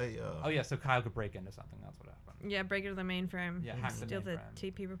saw. Oh yeah, so Kyle could break into something. That's what happened. Yeah, break into the mainframe. Yeah, and hack the steal the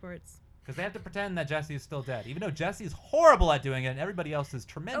mainframe. TP reports. Because they have to pretend that Jesse is still dead, even though Jesse is horrible at doing it, and everybody else is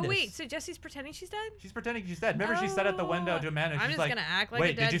tremendous. Oh wait, so Jesse's pretending she's dead? She's pretending she's dead. Remember, she said at the window to Amanda, I'm she's just like, gonna act like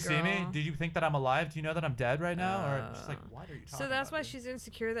 "Wait, a dead did you see me? girl." Did you think that I'm alive? Do you know that I'm dead right now?" Or she's like, "What are you talking about?" So that's why dude?" she's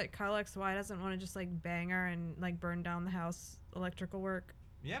insecure that Kyle XY doesn't want to just like bang her and like burn down the house electrical work.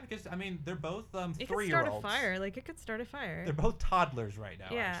 Yeah, because I mean, they're both It could 3-year-olds. start a fire. Like it could start a fire. They're both toddlers right now,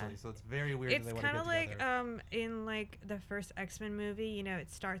 Yeah. actually. So it's very weird. It's that they want to kind of get like together. in like the first X-Men movie,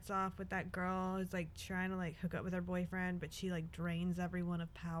 it starts off with that girl who's like trying to like hook up with her boyfriend, but she like drains everyone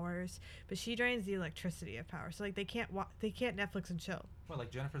of powers, but she drains the electricity of power. So like they can't Netflix and chill. What,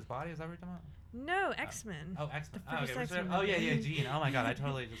 like Jennifer's Body? Is that what you're talking about? No, X-Men. Oh, X-Men. The first we're X-Men oh yeah, yeah, movie. Jean. Oh my god, I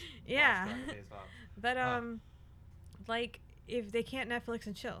totally just Yeah. lost track of days off. But Oh. like if they can't Netflix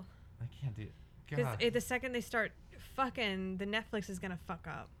and chill, I can't do it. because God. the second they start fucking, the Netflix is gonna fuck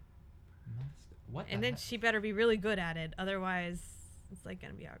up, What? and the then heck? she better be really good at it, otherwise it's like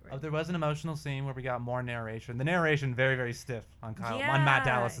gonna be awkward. Oh, there was an emotional scene where we got more narration. The narration very, very stiff on on Matt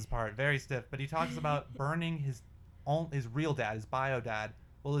Yeah. Dallas's part, very stiff. But he talks about burning his real dad, his bio dad,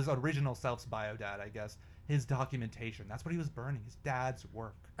 well, his original self's bio dad, I guess, his documentation. That's what he was burning, his dad's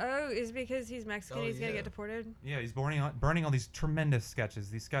work. Oh, is because he's Mexican, Oh, he's gonna yeah. get deported? Yeah, he's burning all these tremendous sketches.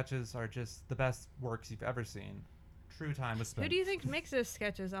 These sketches are just the best works you've ever seen. True time was spent. Who do you think makes those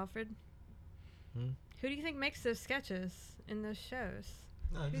sketches, Alfred? Hmm? Who do you think makes those sketches in those shows?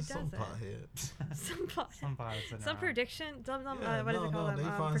 Nah, Who just some does it? pothead. Some pilots in some there. prediction. What Yeah, do they call them? They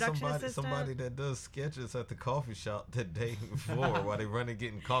find Production somebody assistant. that does sketches at the coffee shop the day before while they running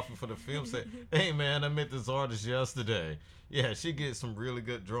getting coffee for the film. Say, hey man, I met this artist yesterday. Yeah, she gets some really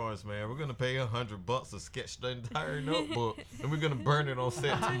good drawings, man. We're gonna pay $100 to sketch the entire notebook, and we're gonna burn it on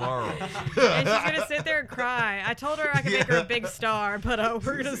set tomorrow. And she's gonna sit there and cry. I told her I could make her a big star, but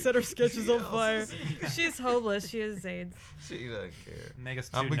we're gonna set her sketches on fire. She's homeless. She has AIDS. She doesn't care. Make us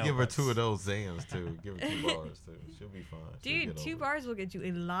I'm two gonna give her notebooks. 2 of those Zans too. Give her 2 bars too. She'll be fine. She'll Dude, get 2 over it. bars will get you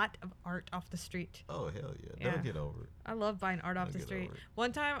a lot of art off the street. Oh hell yeah, Yeah. they'll get over it. I love buying art off I'll the get street. over it.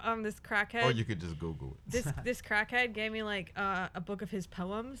 One time, this crackhead. Or you could just Google it. this crackhead gave me like a book of his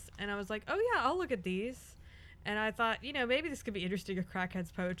poems, and I was like, oh yeah, I'll look at these. And I thought, maybe this could be interesting, a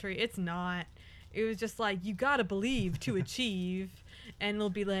crackhead's poetry. It's not. It was just like, you gotta believe to achieve, and it'll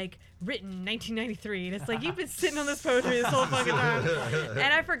be like written 1993, and it's like, you've been sitting on this poetry this whole fucking time.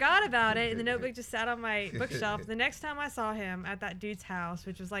 And I forgot about it, and the notebook just sat on my bookshelf. The next time I saw him at that dude's house,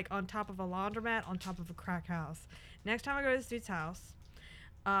 which was like on top of a laundromat on top of a crack house, next time I go to this dude's house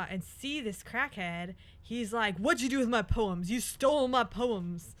and see this crackhead, he's like, what'd you do with my poems? You stole my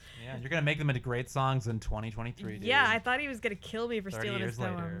poems. Yeah, you're gonna make them into great songs in 2023, dude. Yeah, I thought he was gonna kill me for 30 stealing his years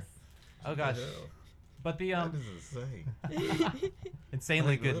later. poems. Oh gosh. Hell, But the that is insane.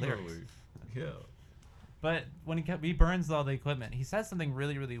 insanely Like, good literally. lyrics. Yeah. But when he burns all the equipment, he says something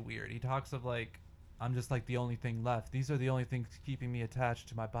really, really weird. He talks of like, I'm just like the only thing left. These are the only things keeping me attached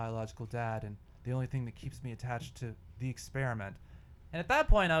to my biological dad, and the only thing that keeps me attached to the experiment. And at that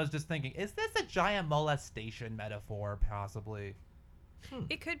point, I was just thinking, is this a giant molestation metaphor, possibly?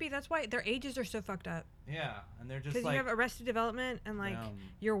 It could be. That's why their ages are so fucked up. Yeah, and they're just Because like you have Arrested Development and like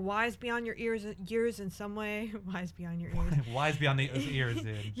you're wise beyond your years in some way. Wise beyond your ears. wise beyond the ears,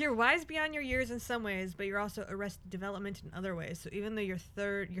 dude. You're wise beyond your years in some ways, but you're also Arrested Development in other ways. So even though you're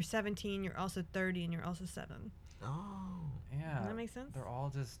 17, you're also 30, and you're also 7. Oh. Yeah. Does that make sense? They're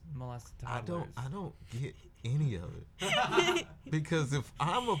all just molested I toddlers. don't get any of it. Because if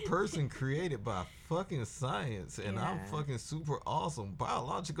I'm a person created by fucking science and I'm Yeah. fucking super awesome,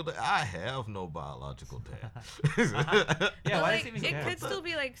 biological dad, I have no biological dad. Yeah, But, why like, does he even it care? could still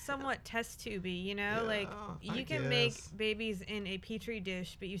be like somewhat test tubey, you know? Yeah, Like I you can make guess. babies in a petri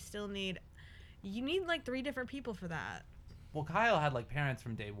dish, but you need like 3 different people for that. Well, Kyle had like parents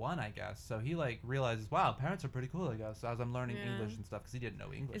from day one, I guess. So he like realizes, wow, parents are pretty cool, I guess. As I'm learning Yeah. English and stuff, because he didn't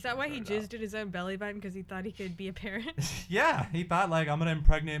know English. Is that when why he started out. jizzed in his own belly button because he thought he could be a parent? Yeah, he thought like I'm gonna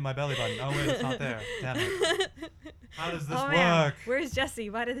impregnate my belly button. Oh wait, it's not there. Damn it. How does this Oh work? man, where's Jesse?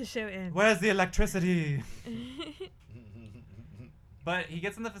 Why did the show end? Where's the electricity? But he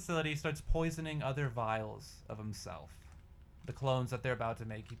gets in the facility, starts poisoning other vials of himself. The clones that they're about to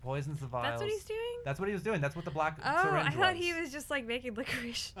make. He poisons the vials. That's what he's doing? That's what he was doing. That's what the black Oh, syringe I thought he was just like making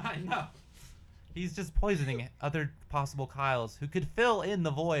licorice. I know. He's just poisoning other possible Kyles who could fill in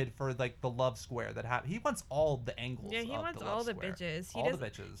the void for like the love square that he wants all the angles. Yeah, he of wants the all love the square. bitches. All the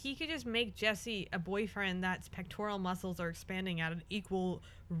bitches. He could just make Jesse a boyfriend that's pectoral muscles are expanding at an equal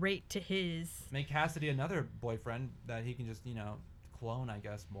rate to his. Make Cassidy another boyfriend that he can just clone, I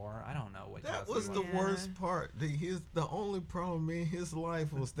guess, more. I don't know what That Cassidy was the wants. Yeah. worst part. The only problem in his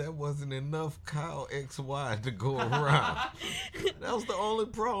life was there wasn't enough Kyle XY to go around. That was the only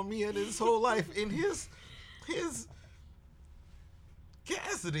problem he had his whole life. And his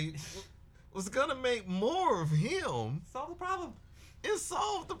Cassidy was gonna make more of him Solve the problem. and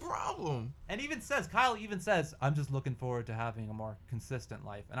solve the problem. And Kyle even says, I'm just looking forward to having a more consistent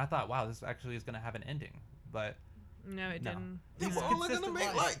life. And I thought, wow, this actually is going to have an ending. But No, it No. didn't. They He's were a only gonna consistent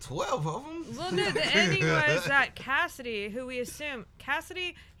make life. like 12 of them. Well, no, the ending was that Cassidy, who we assume,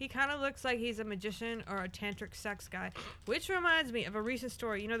 he kind of looks like he's a magician or a tantric sex guy, which reminds me of a recent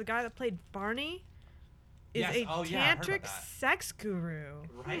story. You know, the guy that played Barney is Yes. a Oh, yeah, I heard about tantric that. sex guru.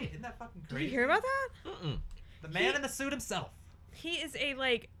 right? Isn't that fucking Did crazy? you hear about that? Mm-mm. The man in the suit himself. He is a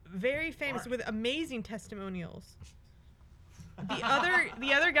very famous Barney. with amazing testimonials. The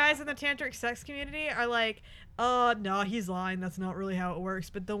other guys in the tantric sex community are like, no, he's lying. That's not really how it works.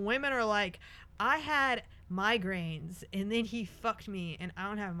 But the women are like, I had migraines and then he fucked me and I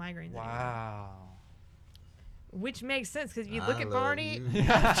don't have migraines anymore. Wow. Which makes sense because you I look at love Barney you.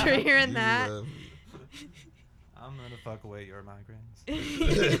 after hearing You that. love me. I'm going to fuck away your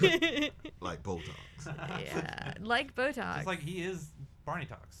migraines. Like Botox. Yeah, like Botox. Just like he is Barney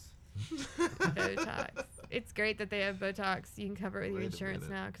Talks. Botox. It's great that they have Botox. You can cover it with your Wait a insurance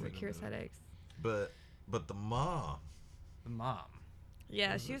minute, now because wait it a cures minute. headaches. But the mom. The mom.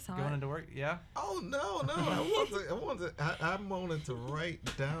 Yeah, she was hot. Going into work. Yeah. Oh no! I wanted to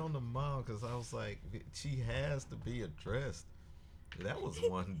write down the mom because I was like, she has to be addressed. That was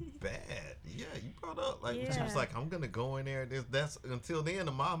one bad. Yeah, you brought up she was Yeah. like, I'm gonna go in there. That's until then.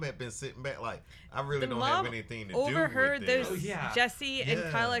 The mom had been sitting back like, I really The don't mom have anything to overheard do with this. those Oh, yeah. Jesse and Yeah.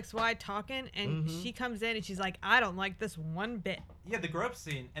 Kyle XY talking, and Mhm. she comes in and she's like, I don't like this one bit. Yeah, the grope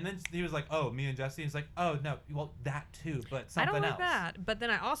scene. And then he was like, oh, me and Jesse. He's like, oh, no. Well, that too, but I something don't like else. that. But then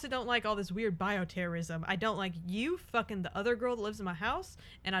I also don't like all this weird bioterrorism. I don't like you fucking the other girl that lives in my house,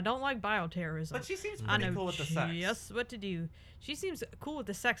 and I don't like bioterrorism. But she seems I pretty know cool with the sex. just what to do. She seems cool with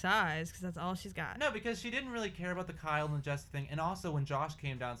the sex eyes because that's all she's got. No, because she didn't really care about the Kyle and Jesse thing. And also when Josh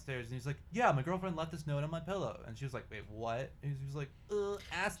came downstairs and he's like, yeah, my girlfriend left this note on my pillow. And she was like, wait, what? And he was like,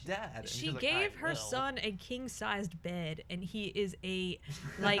 ask dad. And She was like, gave "Alright, her well." son a king-sized bed, and he is a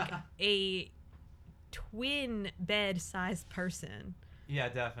a twin bed-sized person. Yeah,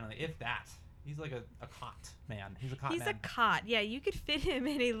 definitely. If that. He's like a cot man. He's a cot He's man. a cot. Yeah, you could fit him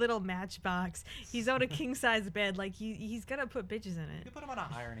in a little matchbox. He's on a king-sized bed. Like he's gonna put bitches in You it. put him on an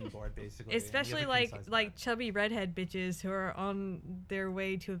ironing board, basically. and he has Especially a like king-size bed. chubby redhead bitches who are on their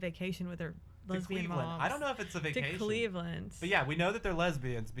way to a vacation with their To lesbian Cleveland. moms. I don't know if it's a vacation. To Cleveland. But yeah, we know that they're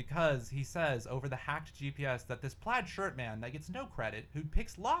lesbians because he says over the hacked GPS that this plaid shirt man that gets no credit, who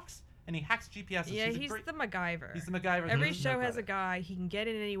picks locks and he hacks GPS. Yeah, he's the MacGyver. He's the MacGyver. Every There's show no has a credit. guy. He can get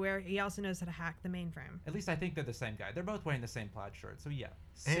in anywhere. He also knows how to hack the mainframe. At least I think they're the same guy. They're both wearing the same plaid shirt. So yeah.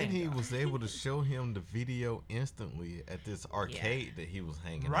 And same he guy. was able to show him the video instantly at this arcade that he was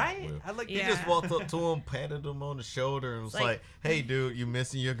hanging right. out with. I like. He Yeah. just walked up to him, patted him on the shoulder, and was Like- like, "Hey, dude, you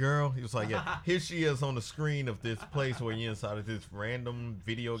missing your girl?" He was like, "Yeah, here she is on the screen of this place where you're inside of this random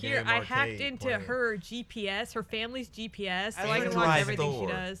video Here, game I arcade hacked into playing." her GPS, her family's GPS, so And I the can watch driving everything she store.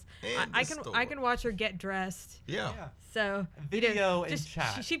 does. And I the can store. watch her get dressed. Yeah. Yeah. So Video and just,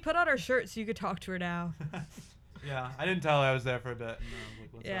 chat. She put on her shirt so you could talk to her now. Yeah. I didn't tell her I was there for a bit. And I was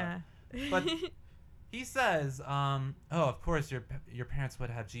like, what's Yeah. up? But he says, "Oh, of course your parents would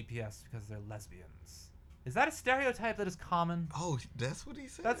have GPS because they're lesbians." Is that a stereotype that is common? Oh, that's what he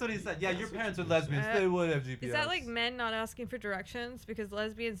said. That's what he said. Yeah, That's your what parents he are lesbians. said. They would have GPS. Is that like men not asking for directions because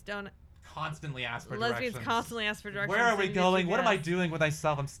lesbians don't? Constantly ask for Lesbians directions. constantly ask for directions. Where are we and get going? What am I GPS. doing with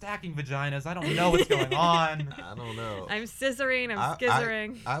myself? I'm stacking vaginas. I don't know what's going on. I don't know. I'm scissoring. I'm I-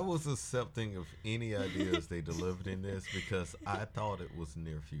 skizzering. I was accepting of any ideas they delivered in this because I thought it was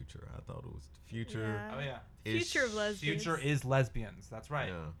near future. I thought it was future. Yeah. Oh yeah. Future of lesbians. Future is lesbians. That's right.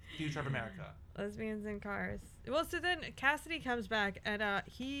 Yeah. Future of America. Lesbians in cars. Well, so then Cassidy comes back and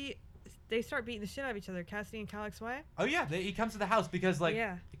they start beating the shit out of each other. Cassidy and Kyle XY. Oh yeah, he comes to the house because like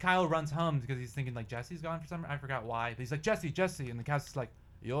Yeah. Kyle runs home because he's thinking like Jesse's gone for some. I forgot why. But he's like Jesse, and the Cassie's like,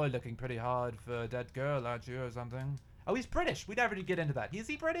 "You're looking pretty hard for a dead girl, aren't you, or something?" Oh, he's British. We never did get into that. Is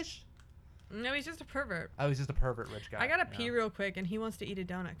he British? No, he's just a pervert. Oh, he's just a pervert rich guy. I gotta Yeah. pee real quick, and he wants to eat a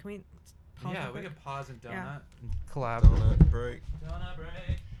donut. Can we pause? Yeah, real we quick? can pause and donut Yeah. and collab. Donut break. Donut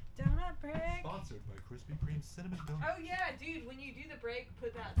break. Donut break. Sponsored by Krispy Kreme cinnamon donuts. Oh yeah, dude. When you do the break,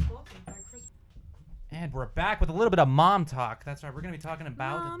 put that sponsored by Chris. And we're back with a little bit of mom talk. That's right. We're gonna be talking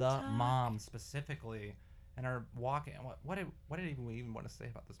about Mom the talk. mom specifically, and our walking. What did we even want to say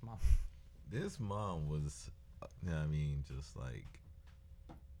about this mom? This mom was, I mean, just like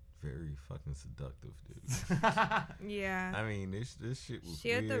very fucking seductive, dude. Yeah. I mean, this shit was She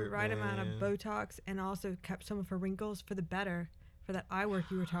had the weird, right amount of man. Botox and also kept some of her wrinkles for the better, for that eye work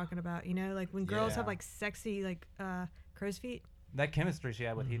you were talking about. You know, like when girls have Yeah. like sexy like crow's feet. That chemistry she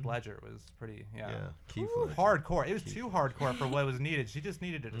had with Heath Ledger was pretty, Yeah, Keith Ooh, Ledger. hardcore. It was too hardcore for what was needed. She just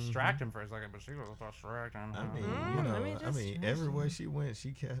needed to distract him for a second, but she was distracting. I mean, Mm, you let know, me I just mean, trust everywhere you. she went,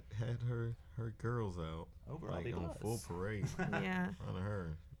 she had her girls out, Over all like the on full gloves. parade in Yeah. front of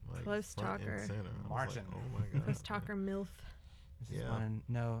her, like Close front and talker. center. I was like, Marching. oh my god. Chris Tucker MILF. Just Yeah. wanna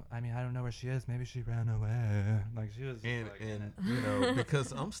know. I mean, I don't know where she is. Maybe she ran away. Like she was. Just And like, in and it. you know,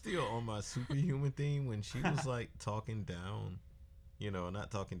 because I'm still on my superhuman thing when she was like talking down, you know, not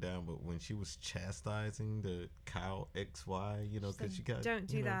talking down, but when she was chastising the Kyle XY, you know, because she got Don't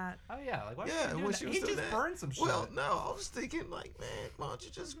do you know, that. Oh yeah, like why Yeah, was when doing she that? was He doing just that. burned some shit. Well, no, I was thinking like, man, why don't you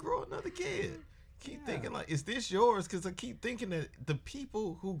just grow another kid? Keep Yeah. thinking like, is this yours? Because I keep thinking that the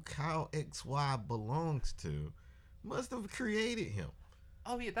people who Kyle XY belongs to must have created him.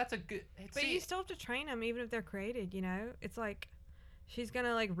 Oh yeah, that's a good. But you still have to train them even if they're created, you know? It's like she's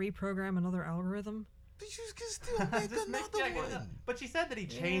gonna like reprogram another algorithm. But you can still make Just another get one. another- But she said that he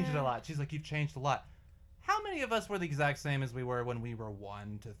changed it Yeah. a lot. She's like, you've changed a lot. How many of us were the exact same as we were when we were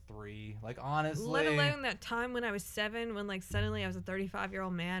 1 to 3? Like honestly. Let alone that time when I was 7, when like suddenly I was a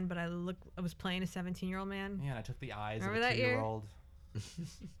 35-year-old man, but I was playing a 17-year-old man. Yeah, and I took the eyes Remember of a that year? 2-year-old.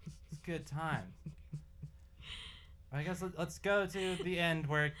 It's a good time. I guess let's go to the end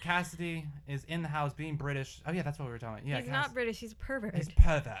where Cassidy is in the house being British. Oh yeah, that's what we were talking about. Yeah, He's not British. He's a pervert. He's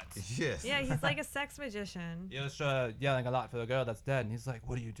pervert. Yes. Yeah, he's like a sex magician. He was yelling a lot for the girl that's dead, and he's like,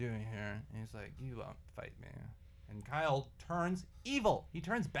 "What are you doing here?" And he's like, "You won't fight me." And Kyle turns evil. He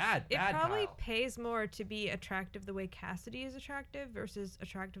turns bad. It Bad probably Kyle. pays more to be attractive the way Cassidy is attractive versus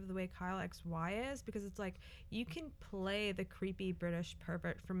attractive the way Kyle XY is, because it's like you can play the creepy British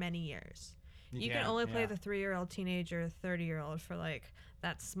pervert for many years. You can only play yeah. the 3-year-old teenager, 30-year-old for like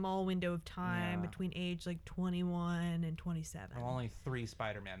that small window of time Yeah. between age like 21 and 27. Well, only 3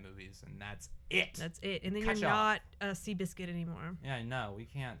 Spider-Man movies, and that's it. That's it. And then Cut you're you off. not a Seabiscuit anymore. Yeah, I know. We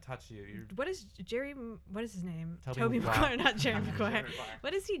can't touch you. You're What is what is his name? Tobey Maguire. Maguire, not Jerry Jerry Maguire. Maguire.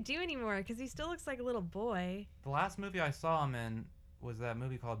 What does he do anymore? Because he still looks like a little boy. The last movie I saw him in was that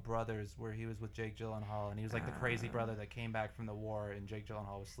movie called Brothers, where he was with Jake Gyllenhaal, and he was like the crazy brother that came back from the war, and Jake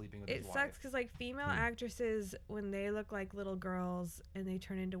Gyllenhaal was sleeping with It his sucks wife. because like female actresses, when they look like little girls and they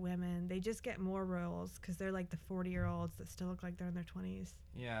turn into women, they just get more roles because they're like the 40-year-olds that still look like they're in their 20s.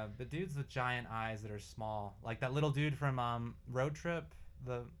 Yeah, but dudes with giant eyes that are small, like that little dude from Road Trip.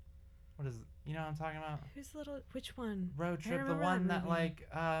 What is you know what I'm talking about? Who's little? Which one? Road I Trip, the remember one that movie. like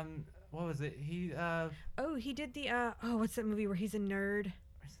what was it? He Oh, he did the what's that movie where he's a nerd?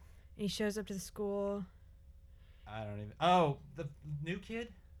 And he shows up to the school. I don't even. Oh, the new kid.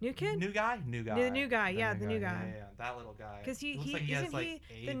 New kid? New guy. The new guy, yeah, the new guy. Yeah, that little guy. Because he Looks like has, isn't like, he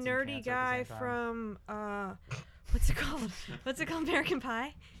AIDS the and nerdy cancer at the guy same time. from what's it called? What's it called? American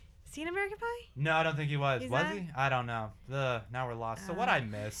Pie? Is he in American Pie? No, I don't think he was. He's Was not? he? I don't know. Now we're lost. So what I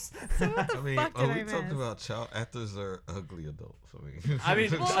miss? So what the I mean, fuck did we I talked miss? about child actors are ugly adults. I mean,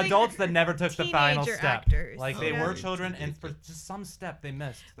 Well, like, adults that never took the final teenager step. actors, Like you they know? were children, and for just some step they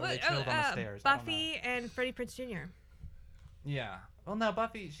missed. So they chilled on the stairs. I don't know. Buffy and Freddie Prinze Jr. Yeah. Well, no,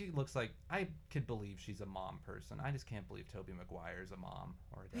 Buffy. She looks like I could believe she's a mom person. I just can't believe Tobey Maguire's a mom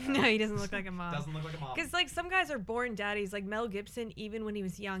or a dad. No, he doesn't look like a mom. Doesn't look like a mom. Because like some guys are born daddies. Like Mel Gibson, even when he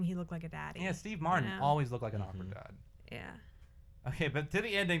was young, he looked like a daddy. Yeah, Steve Martin know? always looked like an awkward dad. Yeah. Okay, but to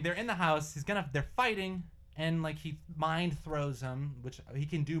the ending, they're in the house. They're fighting, and like he mind throws him, which he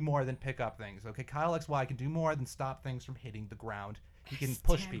can do more than pick up things. Okay, Kyle XY can do more than stop things from hitting the ground. He can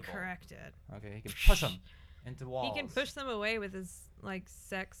push Stand people. corrected. Okay, he can push them into walls. He can push them away with his like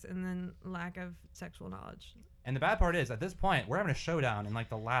sex and then lack of sexual knowledge. And the bad part is, at this point, we're having a showdown in like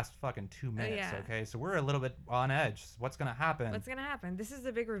the last fucking 2 minutes. yeah. Okay, so we're a little bit on edge. What's gonna happen? What's gonna happen? This is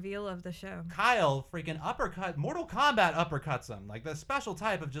the big reveal of the show. Kyle freaking Mortal Kombat uppercuts him. Like the special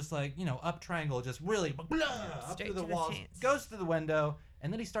type of just like, up triangle, just really blah, up Straight through the to the walls, chins. goes through the window,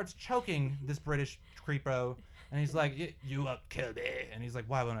 and then he starts choking this British creepo. And he's like, you kill me. And he's like,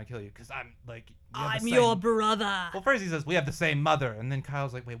 why won't I kill you? Because I'm like, we have the same-" brother. Well, first he says, we have the same mother. And then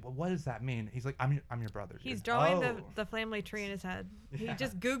Kyle's like, wait, what does that mean? He's like, I'm your brother. dude." He's drawing Oh. the family tree in his head. He Yeah.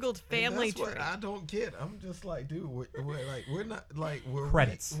 just Googled family that's tree. what I don't get. I'm just like, dude, we're not like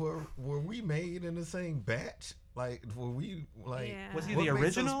Credits. Were we made in the same batch? Like were we like? Yeah. Was he what the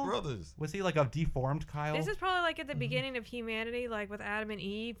makes us original? brothers? Was he like a deformed Kyle? This is probably like at the beginning of humanity, like with Adam and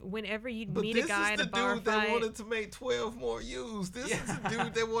Eve. Whenever you'd But meet this a guy is in the a bar dude that fight, wanted to make 12 more U's. This is Yeah. the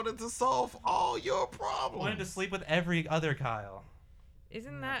dude that wanted to solve all your problems. Wanted to sleep with every other Kyle.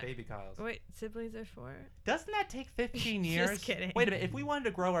 isn't Not that baby Kyles? what siblings are for? Doesn't that take 15 Just years? kidding. Wait a minute. If we wanted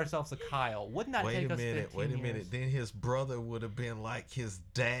to grow ourselves a Kyle, wouldn't that Wait take a us minute. 15 Wait a years? minute. Then his brother would have been like his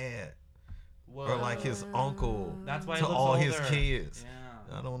dad Whoa. or like his uncle That's why he to looks all his older. kids. Yeah.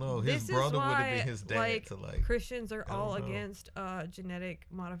 I don't know. His This brother is would have why, been his dad like, to like. Christians are I don't all know. against genetic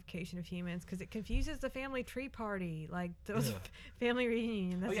modification of humans because it confuses the family tree party, like those Yeah. family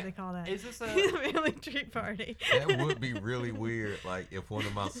reunion. That's Oh, yeah. what they call that. Is this a? family tree party? That would be really weird. Like if one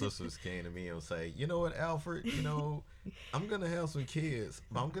of my sisters came to me and say, "You know what, Alfred? I'm gonna have some kids,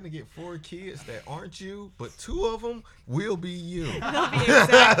 but I'm gonna get 4 kids that aren't you, but 2 of them will be you. They'll be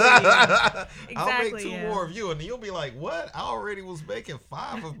exactly. I'll make Exactly 2 you. more of you, and you'll be like, "What? I already was making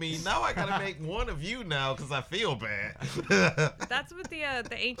 5 of me. Now I gotta make 1 of you now because I feel bad." That's what the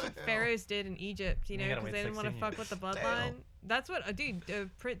ancient hell? pharaohs did in Egypt, You because gotta they wait didn't want to 16 fuck with the bloodline. That's what,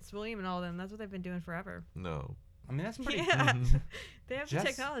 Prince William and all them. That's what they've been doing forever. No. I mean, that's pretty. Yeah, they have the Just-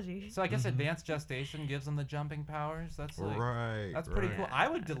 technology. So I guess advanced gestation gives them the jumping powers. That's like, Right. that's pretty right. cool. I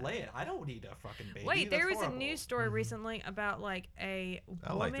would delay it. I don't need a fucking baby. Wait, there That's was a horrible. news story recently about like a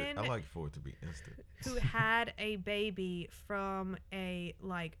I like woman I like for it to be instant. who had a baby from a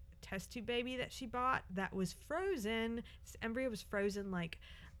like test tube baby that she bought that was frozen. This embryo was frozen like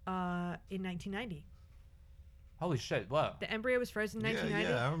in 1990. Holy shit! Whoa. The embryo was frozen in Yeah,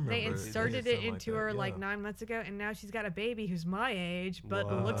 1990. yeah, I remember They it. They inserted did it something like into that, her like yeah. 9 months ago, and now she's got a baby who's my age, but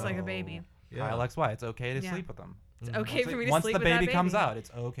looks like a baby. Yeah. Kyle XY. It's okay to Yeah. sleep with them. It's okay for me to Once sleep the with that baby comes baby. out, it's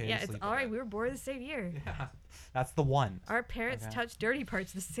okay. Yeah, to it's sleep all with right. it. We were born the same year. Yeah, that's the one. Our parents Okay. touched dirty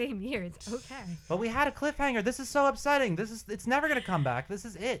parts the same year. It's okay. But we had a cliffhanger. This is so upsetting. It's never gonna come back. This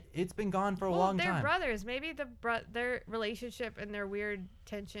is it. It's been gone for a long they're time. brothers. Maybe their relationship and their weird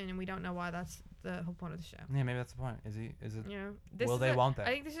tension, and we don't know why. That's the whole point of the show. Yeah, maybe that's the point. Is it? You know, this Will is they, won't they? I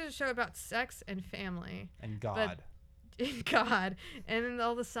think this is a show about sex and family, And God. God, and then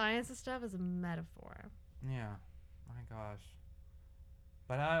all the science and stuff is a metaphor. Yeah. My gosh.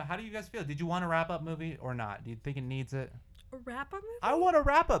 But how do you guys feel? Did you want a wrap-up movie or not? Do you think it needs it? A wrap-up movie? I want a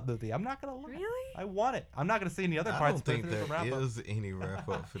wrap-up movie. I'm not gonna lie. Really? I want it. I'm not gonna see any other I parts. don't but think if there's a there wrap-up. is any wrap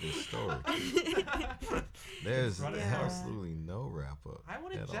up for this story. There's Run it down. absolutely no wrap up. I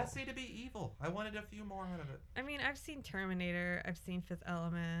wanted at all. Jesse to be evil. I wanted a few more out of it. I mean, I've seen Terminator. I've seen Fifth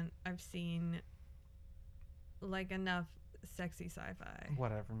Element. I've seen like enough sexy sci-fi.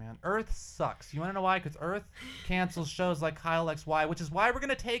 Whatever, man. Earth sucks. You want to know why? Because Earth cancels shows like Kyle XY, which is why we're going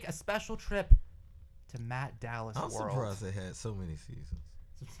to take a special trip to Matt Dallas I'm World. surprised they had so many seasons.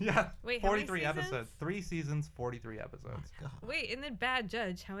 Yeah. Wait, how many 43 seasons? episodes. 3 seasons, 43 episodes. God. Wait, and then Bad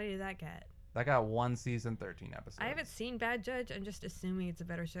Judge. How many did that get? That got 1 season, 13 episodes. I haven't seen Bad Judge. I'm just assuming it's a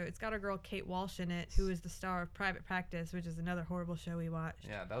better show. It's got a girl, Kate Walsh, in it, who is the star of Private Practice, which is another horrible show we watched.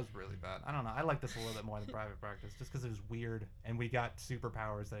 Yeah, that was really bad. I don't know. I like this a little bit more than Private Practice, just because it was weird, and we got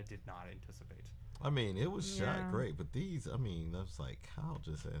superpowers that I did not anticipate. I mean, it was shot Yeah. great, but these, I mean, I was like, Kyle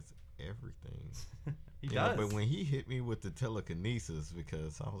just has everything. He You know, does. but when he hit me with the telekinesis,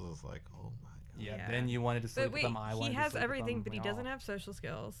 because I was just like, oh my god. yeah, Yeah. then you wanted to sleep But with wait, them. I he wanted to has sleep with everything, them. but he We doesn't all- have social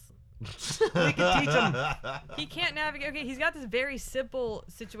skills. We could teach him. He can't navigate. Okay, he's got this very simple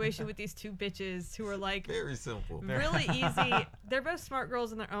situation with these two bitches who are like Very simple. really easy. They're both smart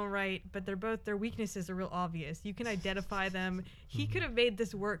girls in their own right, but their weaknesses are real obvious. You can identify them. He could have made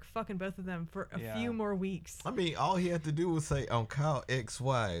this work, fucking both of them, for a Yeah. few more weeks. I mean, all he had to do was say, on Kyle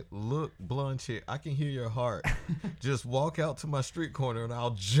XY, look, blonde chick, I can hear your heart. Just walk out to my street corner and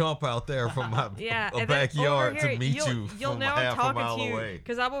I'll jump out there from my Yeah, a and then backyard over here, to meet you'll you from know I'm half a talking mile to you away.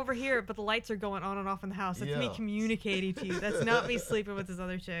 because I'm over here, but the lights are going on and off in the house. That's me Yeah. communicating to you. That's not me sleeping with this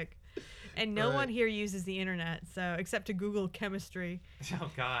other chick. And no Right. one here uses the internet, so except to Google chemistry. Oh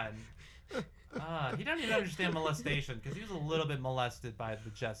God. He doesn't even understand molestation because he was a little bit molested by the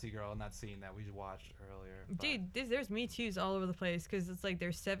Jesse girl in that scene that we watched earlier. but- Dude, there's Me Too's all over the place because it's like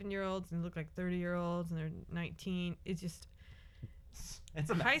there's 7-year-olds and look like 30-year-olds and they're 19. It's just it's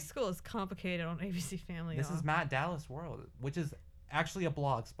a high school is complicated on ABC Family. This y'all. is Matt Dallas World, which is actually a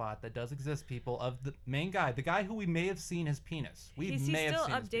blog spot that does exist. People of the main guy, the guy who we may have seen his penis. We Is he may still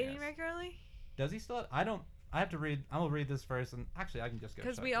have seen his updating penis. regularly? Does he still? I don't. I have to read. I'm gonna read this first, and actually, I can just go.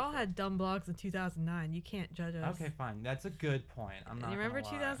 Because check we this all out. had dumb blogs in 2009. You can't judge us. Okay, fine. That's a good point. I'm not. You remember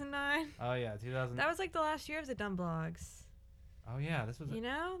gonna lie. 2009? Oh yeah, 2000. That was like the last year of the dumb blogs. Oh yeah, this was. You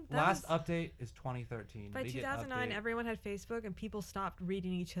know? That Last was- update is 2013. By We get 2009, update. everyone had Facebook and people stopped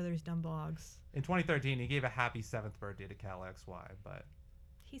reading each other's dumb blogs. In 2013, he gave a happy 7th birthday to Cal XY, but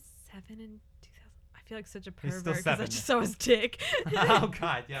He's 7 in 2000. I feel like such a He's still pervert because I 7. just saw his dick. oh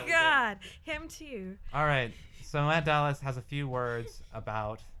god, yeah. we did. God, him too. All right, so Matt Dallas has a few words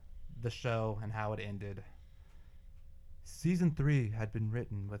about the show and how it ended. Season 3 had been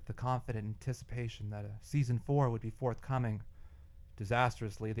written with the confident anticipation that a Season 4 would be forthcoming.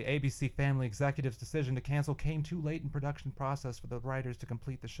 Disastrously, the ABC Family executive's decision to cancel came too late in production process for the writers to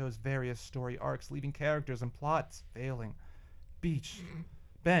complete the show's various story arcs, leaving characters and plots failing. Beached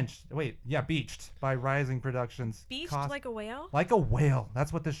by Rising Productions. Beached cost- like a whale? like a whale.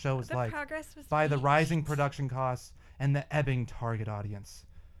 That's what this show is The like. progress was By the beached. rising production costs and the ebbing target audience.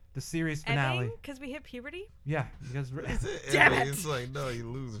 The series finale. Because we hit puberty? Yeah, because Damn it. It's like, no, you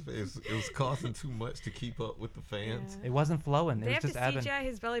lose. It was costing too much to keep up with the fans. Yeah. it wasn't flowing. It They was have just to ebbing. CGI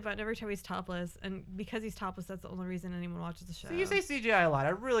his belly button every time he's topless, and because he's topless, that's the only reason anyone watches the show. So you say CGI a lot. I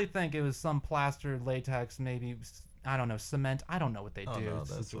really think it was some plastered latex, maybe I don't know, cement. I don't know what they Oh do. no,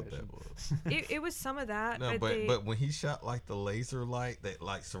 It's a that's what situation. that was. it was some of that. No, they, but when he shot like the laser light that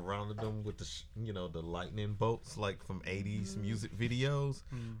like surrounded them with the the lightning bolts like from 80s music videos,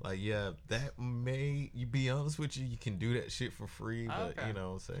 like yeah, that may you be honest with you can do that shit for free, but Okay.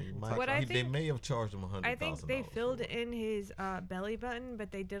 so you might What I they think- may have charged him $100,000. I think they filled in his belly button,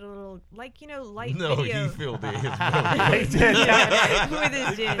 but they did a little light No, video. he filled in his They belly. did, yeah. With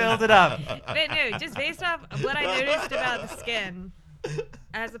his jizz. Filled it up. But no, just based off what I noticed about the skin,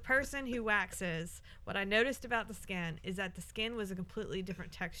 as a person who waxes, what I noticed about the skin is that the skin was a completely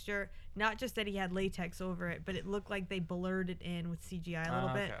different texture. Not just that he had latex over it, but it looked like they blurred it in with CGI a little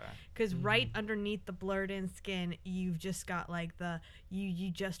bit. Okay. Because right underneath the blurred in skin, you've just got like you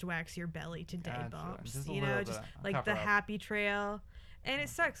just wax your belly to day Gotcha. bumps. Just a You know, little just bit. like Cover the up. happy trail. And it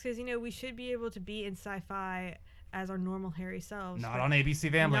sucks because, we should be able to be in sci-fi as our normal hairy selves. Not on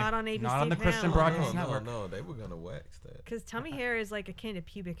ABC Family. Not on ABC Not on the Christian Family. Broadcast no, Network. no, they were gonna wax that. Because tummy hair is like akin to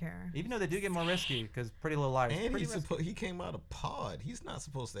pubic hair. Even though they do get more risky, because Pretty Little Liars. And pretty risky. he came out of pod. He's not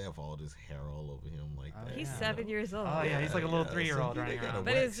supposed to have all this hair all over him like Oh, that. He's yeah. 7 years old. Oh, yeah, he's like a little 3-year-old they running gotta around.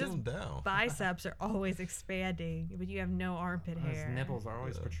 But wax it's just him down. Biceps are always expanding, but you have no armpit His hair. nipples are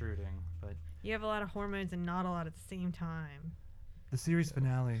always Yeah. protruding. But You have a lot of hormones and not a lot at the same time. the series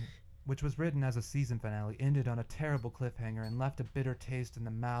finale, which was written as a season finale, ended on a terrible cliffhanger and left a bitter taste in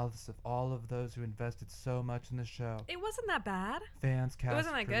the mouths of all of those who invested so much in the show. It wasn't that bad. Fans, cast, It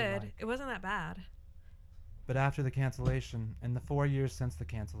wasn't that crew good. alike. It wasn't that bad. But after the cancellation, and the 4 years since the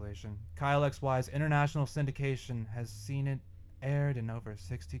cancellation, Kyle XY's international syndication has seen it aired in over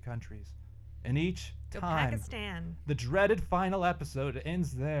 60 countries. And each Go time, Pakistan. the dreaded final episode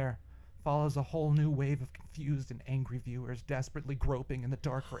ends there, follows a whole new wave of confused and angry viewers desperately groping in the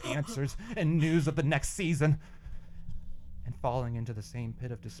dark for answers and news of the next season. and falling into the same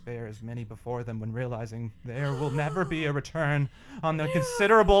pit of despair as many before them when realizing there will never be a return on their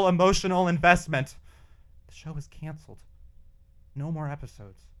considerable emotional investment. The show is canceled. No more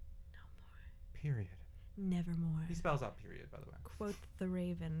episodes. No more. Period. Never more. He spells out period, by the way. Quote the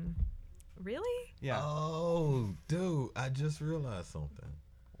Raven. Really? Yeah. Oh, dude, I just realized something.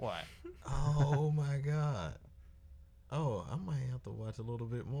 What? Oh my God. Oh, I might have to watch a little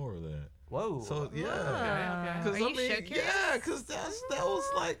bit more of that. Whoa. So yeah, okay. Are you show curious? yeah, because that was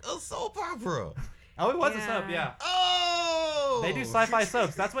like a soap opera. Oh, it was a Yeah. soap, yeah. Oh, They do sci-fi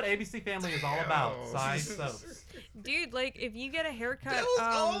soaps. That's what ABC Family is all about. Sci soaps. Dude, like, if you get a haircut, That was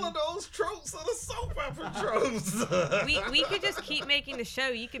all of those tropes of the soap opera tropes. we could just keep making the show.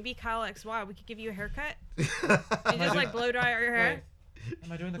 You could be Kyle XY. We could give you a haircut and just like blow dry your hair. Wait,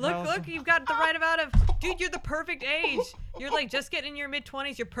 am I doing the Look, Kyle- look, you've got the right amount of. Dude, you're the perfect age. You're like just getting in your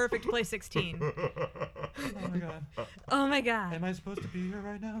mid-20s. You're perfect to play 16. Oh my god. Oh my god. Am I supposed to be here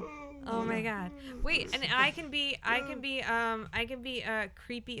right now? Oh my god. Wait, and I can be a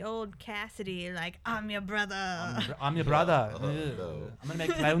creepy old Cassidy. Like, I'm your brother. I'm your brother. Oh, no. I'm gonna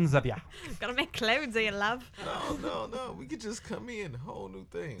make clowns of ya. Gotta make clouds of you, love. No. We could just come in, whole new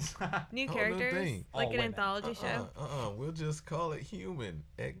thing. New Oh, no characters, thing. like All an women. anthology show. We'll just call it Human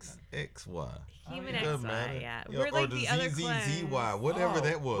XXY. Human yeah. Doesn't XY, matter. yeah. Yeah, We're or like the the other ZZZY, clones. whatever Oh,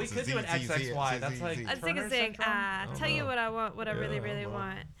 that was. we could do an ZZZ, XXY. That's like- I was Turner thinking, syndrome? tell you what I want, what I really, Yeah, really I know.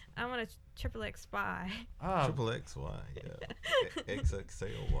 want. I want a triple X spy. Oh, Triple XY, yeah.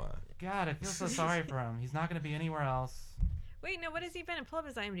 XXLY. God, I feel so sorry for him. He's not gonna be anywhere else. Wait, no, what has he been in? Pull up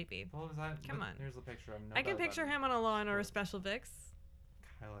his IMDb. What was that? Come on. Here's the picture. I'm I can picture him on a Law and Order Special Vix.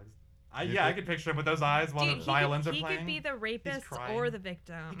 Yeah, I could picture him with those eyes while Dude, the violins he are playing. could be the rapist crying. or the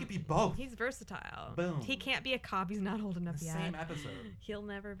victim. He could be both. He's versatile. Boom. He can't be a cop. He's not old enough the yet. same episode. He'll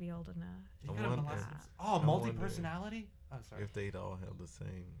never be old enough. He I could have wonder- molested- Oh, I wonder multi-personality? Oh, sorry. If they'd all have the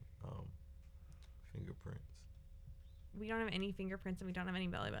same fingerprints. We don't have any fingerprints and we don't have any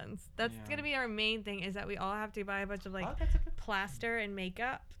belly buttons. That's Yeah. gonna be our main thing. Is that we all have to buy a bunch of like Oh, that's a good- plaster and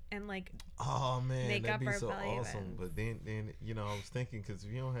makeup and like Oh man, Make that'd up be our so belly awesome. buttons. But then I was thinking because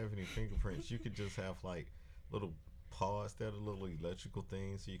if you don't have any fingerprints, you could just have like little paws that are little electrical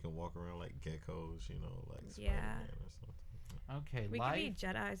things, so you can walk around like geckos, like Yeah. Spider-Man or something. Okay, we life. could be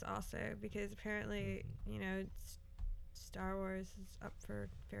Jedis also because apparently Star Wars is up for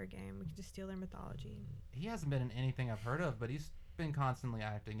fair game. We could just steal their mythology. He hasn't been in anything I've heard of, but he's been constantly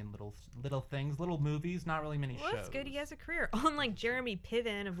acting in little things, little movies, not really many Well, shows. that's good. He has a career. Unlike Jeremy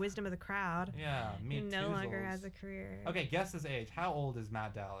Piven of Wisdom of the Crowd, Yeah, me who no longer toozles. has a career. Okay, guess his age. How old is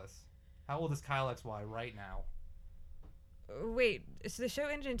Matt Dallas? How old is Kyle XY right now? Wait, so the show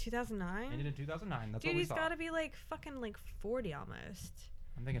ended in 2009? Ended in 2009. That's Dude, what we he's saw. got to be like fucking like 40 almost.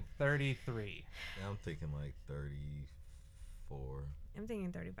 I'm thinking 33. Yeah, I'm thinking like 34. I'm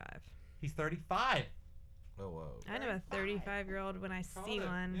thinking 35. He's 35. Oh wow. I know a 35-year-old when I Called see it.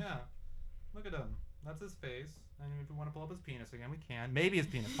 one. Yeah. Look at him. That's his face. And if we want to pull up his penis again, we can. Maybe his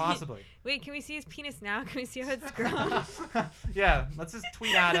penis, possibly. Wait, can we see his penis now? Can we see how it's grown? Yeah, let's just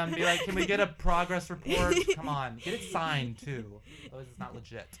tweet at him. Be like, can we get a progress report? Come on, get it signed too. Otherwise, it's not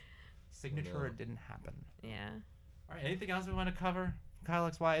legit. Signature, No. it didn't happen. Yeah. All right. Anything else we want to cover? Kyle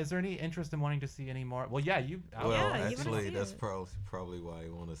XY, is there any interest in wanting to see any more? Well, yeah, you. Well, Yeah, you wanna actually, see that's it. probably why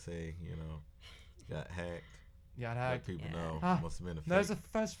you want to say, got hacked. Yeah, Let hacked. people Yeah. know. Ah, Must have been a There's a fake,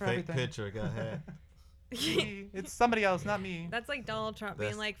 first for fake everything. picture got hacked. Me. It's somebody else, not me. That's like Donald Trump being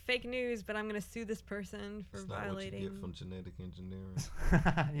That's- like fake news, but I'm gonna sue this person for That's not what you violating. get from genetic engineering.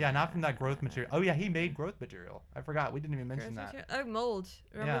 Yeah, not from that growth material. Oh yeah, he made growth material. I forgot. We didn't even mention Gross that. material. Oh, mold.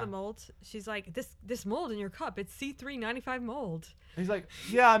 Remember Yeah. the mold? She's like, this mold in your cup, it's C395 mold. He's like,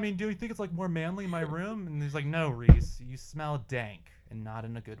 yeah, I mean, do you think it's like more manly in my room? And he's like, no, Reese, you smell dank and not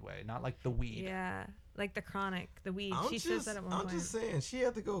in a good way, not like the weed. Yeah, like the chronic, the weed. I'm She says that at one I'm point. just saying, she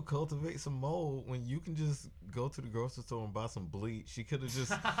had to go cultivate some mold when you can just go to the grocery store and buy some bleach. She could have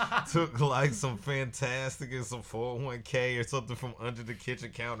just took like some Fantastic and some 401k or something from under the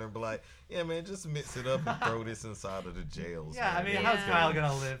kitchen counter and be like, yeah, man, just mix it up and throw this inside of the jails. Yeah, I man." mean, Yeah. how's Kyle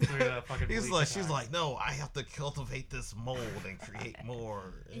gonna live through the fucking? He's bleach like, she's attack? like, no, I have to cultivate this mold and create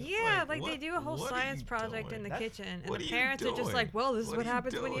more. And it's Yeah, like they what- do a whole what are science you project doing? in the That's- kitchen, and what the are you parents are just doing? like, "Well, this is What what are you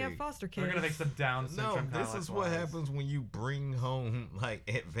happens when you have doing? foster kids." They're gonna make some Down No, syndrome. this Kyle is what XYs. happens when you bring home like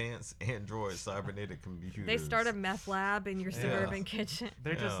advanced Android cybernetic computers. They start a meth lab in your Yeah. suburban kitchen.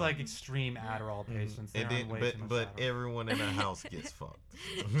 They're just Yeah. like extreme Adderall patients. They're and on then, way too much but Adderall. everyone in the house gets fucked.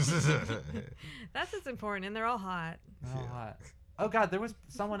 That's what's important, and they're all hot. They're all Yeah. hot. Oh god, there was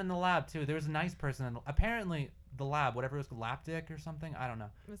someone in the lab too. There was a nice person. Apparently, the lab, whatever it was, Lapdic or something. I don't know.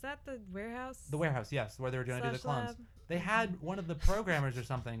 Was that the warehouse? The warehouse, yes, where they were going to do the Slash clones. lab. They had one of the programmers or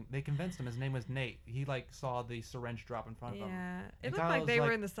something. They convinced him. His name was Nate. He like saw the syringe drop in front of him. Yeah, it And looked Kyle like was they were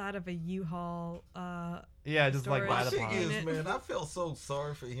like- in the side of a U-Haul. Yeah, just like Storage. by My the thing pond. is, It- man, I felt so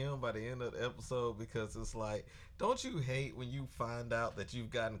sorry for him by the end of the episode because it's like, don't you hate when you find out that you've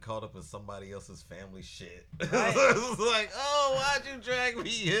gotten caught up in somebody else's family shit? Right. It's like, oh, why'd you drag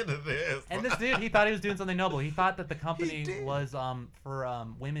me into this? And this dude, he thought he was doing something noble. He thought that the company did. was for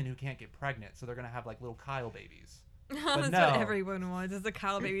women who can't get pregnant, so they're gonna have like little Kyle babies. That's no. what everyone wants. Is the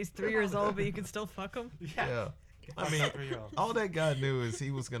Kyle baby's 3 years old, but you can still fuck him. Yeah. I Fuck mean, that 3-year-old. all that guy knew is he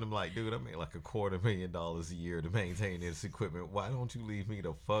was gonna be like, dude, I make like $250,000 a year to maintain this equipment. Why don't you leave me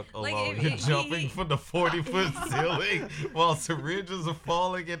the fuck Like, alone? if You're he- jumping from the 40-foot ceiling while syringes are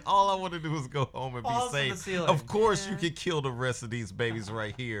falling, and all I want to do is go home and Falls be from the safe. ceiling. Of course, you Yeah. could kill the rest of these babies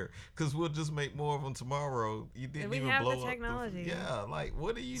right here, cause we'll just make more of them tomorrow. You didn't we even have the blow technology. up. Yeah, like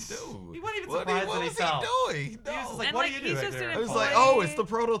what do you do? He wasn't even what surprised what that he was fell. he doing? He was No. just like, And, what like, do you he's do just right an there? It was like, employee. oh, it's the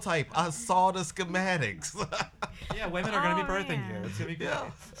prototype. I saw the schematics. Yeah, women are gonna be Oh, birthing man. here. It's gonna be great. Yeah.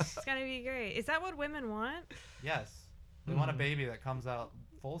 It's gonna be great. Is that what women want? Yes. They want a baby that comes out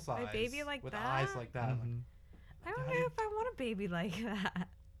full size. baby like with that? eyes like that. Mhm. I don't How know do you- if I want a baby like that.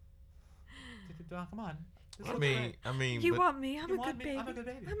 Like, come on. This I is mean, great. I mean, You but, want me? I'm You a want good me? baby. I'm a good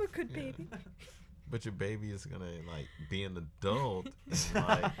baby. I'm a good Yeah. baby. but your baby is gonna like be an adult in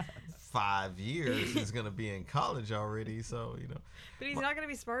like 5 years. He's gonna be in college already, so you know. But he's My- not gonna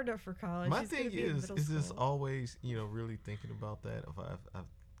be smart enough for college. My He's gonna thing be in is middle just school. always, you know, really thinking about that. If I was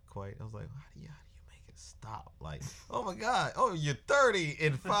like, how do you make it stop? Like, oh my God, oh you're 30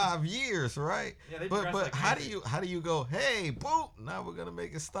 in 5 years, right? Yeah, they But progress like how do crazy. you go? Hey, boom! Now we're gonna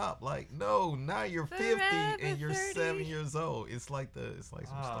make it stop. Like, no, now you're 50 and Forever you're 30. 7 years old. It's like some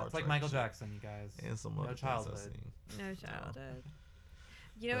Star It's like Trek Michael shit. Jackson, you guys. And some No other things childhood. I've seen. No childhood.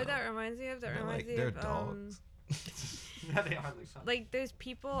 You know what that reminds me of? That They're reminds like me they're of dogs. Yeah, they are like that. like those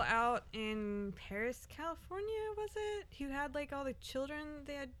people out in Paris, California, was it? Who had like all the children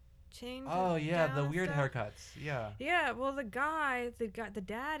they had chained. Oh yeah, down the and weird stuff? haircuts. Yeah. Yeah, well, the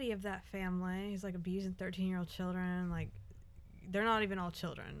daddy of that family, he's like abusing 13-year-old children. Like, they're not even all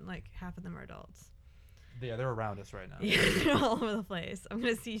children. Like, half of them are adults. Yeah, they're around us right now. Yeah, they're all over the place. I'm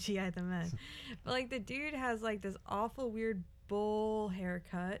gonna CGI them in. But like, the dude has like this awful weird bowl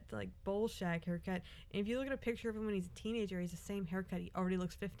haircut, like bowl shag haircut. And if you look at a picture of him when he's a teenager, he's the same haircut. He already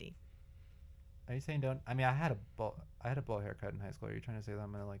looks 50. Are you saying don't? I mean, I had a bowl haircut in high school. Are you trying to say that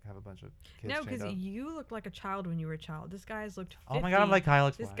I'm gonna like have a bunch of kids? No, chained because up? you looked like a child when you were a child. This guy's looked 50. Oh my God, I'm like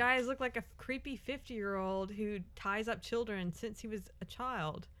Kyle. This guy's looked like a creepy 50-year-old who ties up children since he was a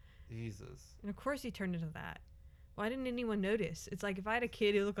child. Jesus. And of course he turned into that. Why didn't anyone notice? It's like if I had a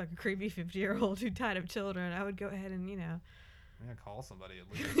kid who looked like a creepy 50-year-old who tied up children, I would go ahead and, I'm gonna call somebody at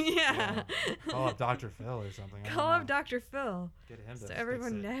least. yeah. Call up Dr. Phil or something. I don't Call up know. Dr. Phil Get him to so fix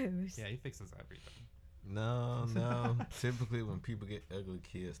everyone it. knows. Yeah, he fixes everything. No. Typically, when people get ugly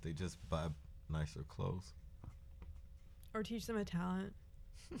kids, they just buy nicer clothes. Or teach them a talent.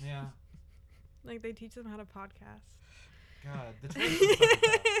 Yeah. Like they teach them how to podcast. God, the tricks and stuff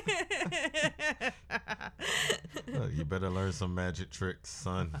like that. You better learn some magic tricks,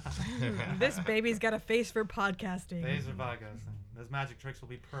 son. This baby's got a face for podcasting. Laser podcasting. Those magic tricks will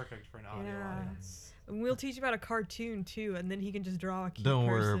be perfect for an audio Yeah. audience. And we'll teach about a cartoon too, and then he can just draw a cute Don't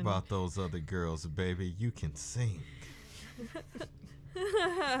worry person. about those other girls, baby. You can sing.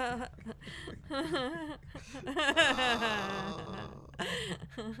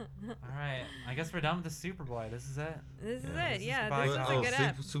 All right, I guess we're done with the Superboy. This is it. This is Yeah, it. this is Yeah, the this is bye-bye. a good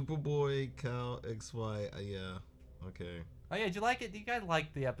app. Superboy, Cal, XY. Yeah. Okay. Oh yeah, did you like it? You guys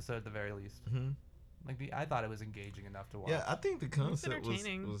liked the episode at the very least. hmm Like I thought it was engaging enough to watch. Yeah, I think the concept was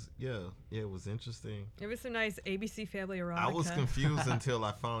entertaining. it was interesting. It was some nice ABC Family erotica. I was confused until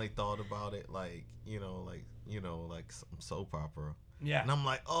I finally thought about it, like some soap opera. Yeah. And I'm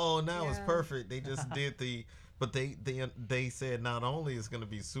like, oh, now it's Yeah. perfect. They just did but they said not only is going to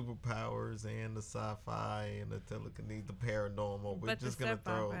be superpowers and the sci-fi and the telekinesis, the paranormal, we're But the just going to soap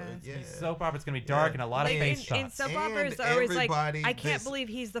throw opera. it. Yeah. Soap opera's gonna be dark Yeah. and a lot Like of face in shots. soap And operas, they're always like, everybody I can't this- believe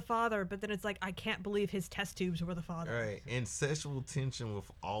he's the father, but then it's like, I can't believe his test tubes were the father. Right. And sexual tension with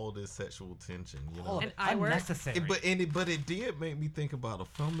all this sexual tension, you know. All of And it. I work- Unnecessary. But it did make me think about a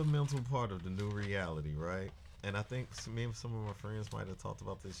fundamental part of the new reality, right? And I think me and some of my friends might have talked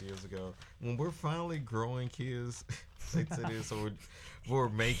about this years ago. When we're finally growing kids, they say this, so we're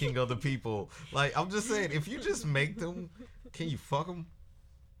making other people. Like, I'm just saying, if you just make them, can you fuck them?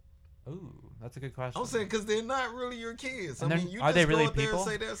 Ooh, that's a good question. I'm saying because they're not really your kids. And I they're- mean, you are just they go really out there and people?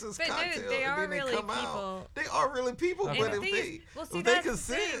 say that's his But dude, cocktail, they and are then they really come out. people. They are really people, Okay. but And if the thing they is, well, see, if they that's the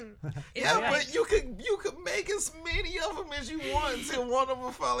consent, thing. yeah, It's but you could make as many of them as you want until one of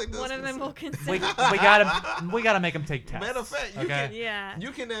them finally does. one of them will consent. we, consent. we gotta make them take tests. Matter of fact, you okay? can Yeah. you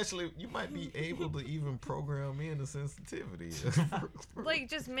can actually you might be able to even program in the sensitivity. Like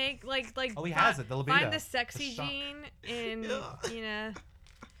just make like Oh, he fi- has it, the libido, find the sexy the shock. gene and Yeah. you know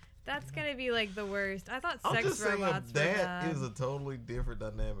that's gonna be like the worst. I thought I'm sex just saying robots were that bad. is a totally different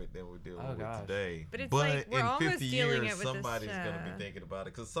dynamic than we're dealing Oh, with gosh. today. But it's but like, we're in almost 50 dealing years, it with this, somebody's gonna be thinking about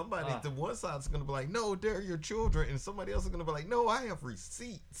it because somebody, Ugh. the one side's gonna be like, "No, they're your children," and somebody else is gonna be like, "No, I have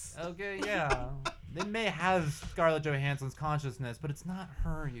receipts." Okay, yeah. They may have Scarlett Johansson's consciousness, but it's not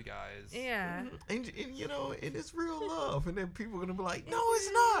her, you guys. Yeah. And you know, and it's real love, and then people are gonna be like, "No, it's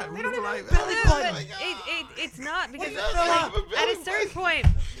not." They don't We're even like, belly "Oh button." my It, God." it's not because does like, have a at belly a certain button? point,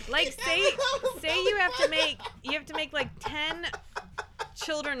 like It say doesn't have a say belly you have to make like 10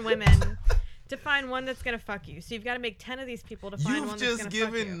 children women to find one that's gonna fuck you. So you've got to make 10 of these people to find You've one just that's gonna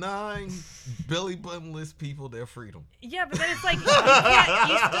fuck given you. 9 belly buttonless people their freedom. Yeah, but then it's like you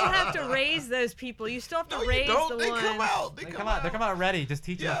still have to raise those people. You still have to No, you raise don't. the They ones. come out. They come out. They come out ready. Just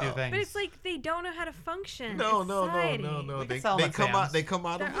teach them a few Yeah. things. But it's like they don't know how to function. No, in no, society. no. We can They sell them come exams. out. They come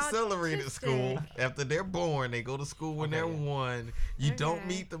out of They're accelerated school autistic. after they're born. They go to school when Okay, they're yeah. 1. You don't Okay.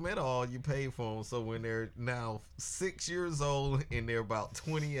 meet them at all. You pay for them. So when they're now 6 years old and they're about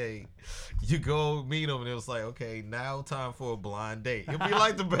 28, you go meet them and it was like, okay, now time for a blind date. It'll be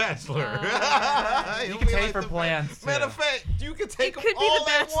like The Bachelor. You It'll can be pay like for The plans, too. Matter of fact, you can take It them could be The all at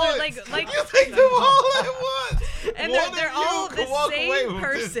Bachelor, once. like- you take them all at once. And One they're of all you the can walk away same with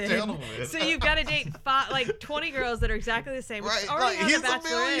this person. gentleman. So you've got to date like 20 girls that are exactly the same. Which Right, is already like how he's The a Bachelor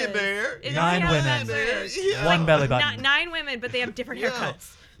millionaire. Is. It's Nine already how The women. Bachelor is. Yeah. One belly button. 9 women, but they have different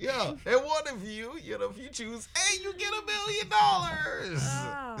haircuts. Yeah, and one of you, if you choose, hey, you get $1 million.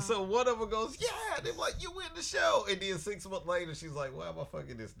 Oh. So one of them goes, yeah, they're like, you win the show. And then 6 months later, she's like, why am I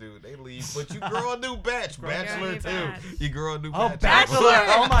fucking this dude? They leave, but you grow a new batch, Bachelor new too. batch. You grow a new Oh, batch. Bachelor!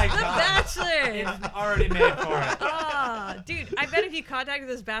 Oh my The god! Bachelor. It's already made for it. Oh, dude, I bet if you contacted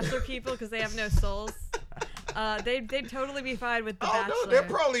those Bachelor people because they have no souls, they'd totally be fine with The Oh Bachelor. no, they're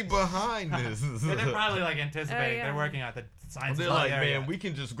probably behind this. Yeah, they're probably like anticipating. yeah. They're working out the science. They're is not like, there man, yet. we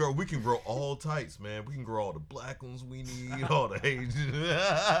can grow all types, man. We can grow all the black ones we need, all the Asians.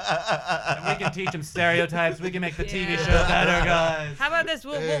 And we can teach them stereotypes. We can make the TV Yeah. show better, guys. How about this?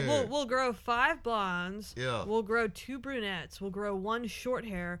 Yeah. We'll grow 5 blondes. Yeah. We'll grow 2 brunettes. We'll grow 1 short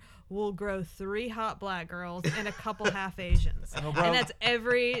hair. We'll grow 3 hot black girls and a couple half Asians. And we'll grow- And that's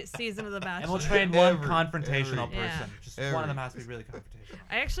every season of The Bachelor. And we'll train one Every- confrontational every- person. Yeah. Just one of Every- them has to be really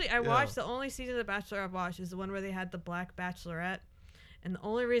confrontational. I watched the only season of The Bachelor I've watched is the one where they had the black bachelorette. And the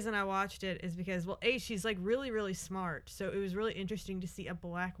only reason I watched it is because, well, A, she's like really, really smart. So it was really interesting to see a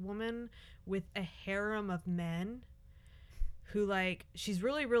black woman with a harem of men who, like, she's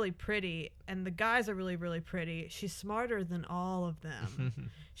really, really pretty. And the guys are really, really pretty. She's smarter than all of them.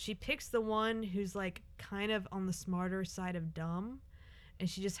 She picks the one who's, like, kind of on the smarter side of dumb. And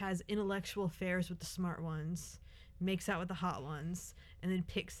she just has intellectual affairs with the smart ones. Makes out with the hot ones. And then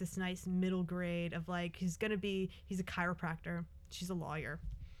picks this nice middle grade of, like, he's a chiropractor. She's a lawyer.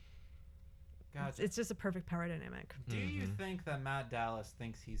 Gotcha. It's just a perfect power dynamic. Do you think that Matt Dallas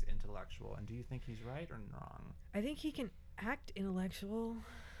thinks he's intellectual, and do you think he's right or wrong? I think he can act intellectual.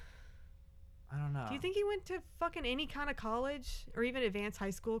 I don't know. Do you think he went to fucking any kind of college or even advanced high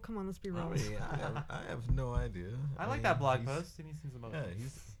school? Come on, let's be real. I mean, I have no idea. I like mean, that blog he's- post. He seems the most. Yeah,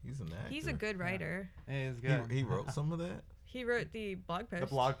 he's an actor. He's a good writer. He's good. He wrote some of that. He wrote the blog post. The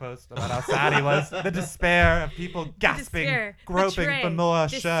blog post about how sad he was. The despair of people gasping, despair, groping betray, for more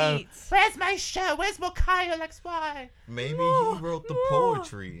show. deceit. Where's my show? Where's more Kyle XY? Maybe More, he wrote the more.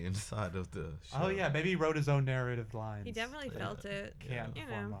 poetry inside of the show. Oh yeah, maybe he wrote his own narrative lines. He definitely felt it. Can't You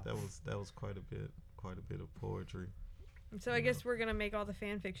perform know. well. That was quite a bit of poetry. So I guess we're gonna make all the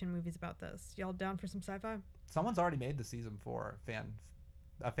fan fiction movies about this. Y'all down for some sci-fi? Someone's already made the season 4 fan.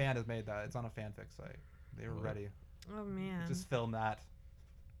 A fan has made that. It's on a fanfic site. They were What? ready. Oh man. Just film that.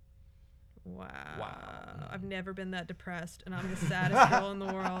 Wow. Wow. I've never been that depressed, and I'm the saddest girl in the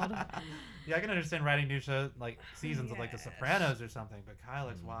world. Yeah, I can understand writing new shows like seasons of like The Yes. Sopranos or something, but Kyle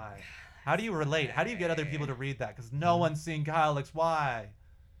XY. How do you relate? How do you get other people to read that? Because no one's seen Kyle XY.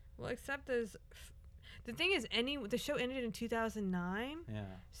 Well, except there's. The thing is, the show ended in 2009, Yeah.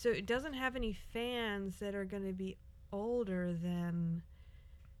 so it doesn't have any fans that are going to be older than.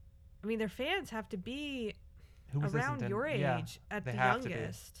 I mean, their fans have to be Who was this around intended- your age yeah, at they the have to be.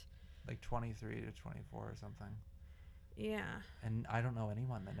 youngest. Like 23 to 24 or something. Yeah. And I don't know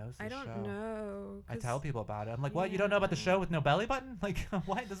anyone that knows this I don't show. know. I 'cause- tell people about it. I'm like, what? You don't know about the Yeah. show with no belly button? Like,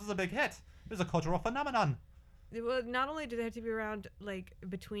 what? This is a big hit. This is a cultural phenomenon. Well, not only do they have to be around like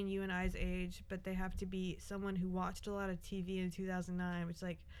between you and I's age, but they have to be someone who watched a lot of TV in 2009, which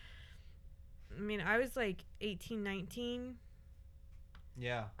like, I mean, I was like 18, 19.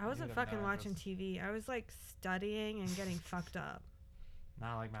 Yeah. I wasn't fucking watching TV. I was like studying and getting fucked up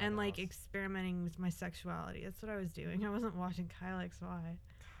Not like Matt and like Dallas. experimenting with my sexuality. That's what I was doing. I wasn't watching Kyle XY.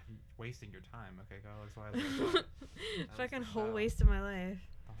 Wasting your time. Okay, go. That's why. Fucking the whole show. waste of my life.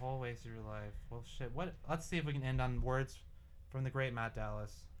 The whole waste of your life. Well, shit. What? Let's see if we can end on words from the great Matt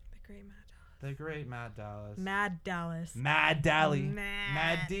Dallas. The great Mad Dallas. The great Matt Dallas. Mad Dallas. Mad Dally. Mad.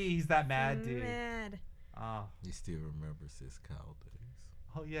 Mad D. He's that Mad D. Mad. Oh. He still remembers his cow days.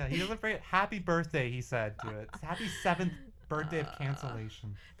 Oh yeah. He doesn't forget. Happy birthday. He said to it. It's happy 7th birthday of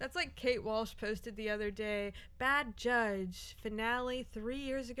cancellation. That's like Kate Walsh posted the other day. Bad Judge finale 3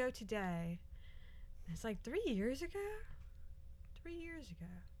 years ago today. It's like 3 years ago. 3 years ago.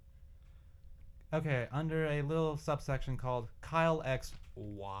 Okay. Under a little subsection called Kyle X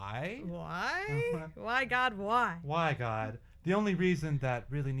Y. Why? Why God? Why? Why, God? The only reason that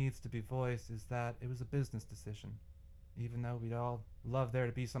really needs to be voiced is that it was a business decision. Even though we'd all love there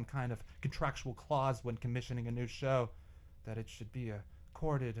to be some kind of contractual clause when commissioning a new show, that it should be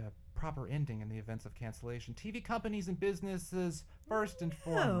accorded a proper ending in the events of cancellation. TV companies and businesses, first and No,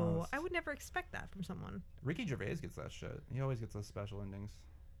 foremost. I would never expect that from someone. Ricky Gervais gets that shit. He always gets those special endings.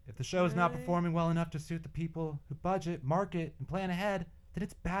 If the show is not Really? performing well enough to suit the people who budget, market, and plan ahead, then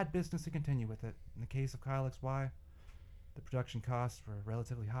it's bad business to continue with it. In the case of Kyle XY, the production costs were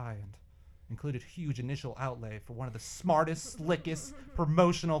relatively high and included huge initial outlay for one of the smartest, slickest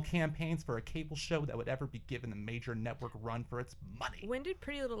promotional campaigns for a cable show that would ever be given a major network run for its money. When did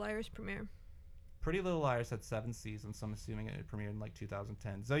Pretty Little Liars premiere? Pretty Little Liars had 7 seasons, so I'm assuming it premiered in like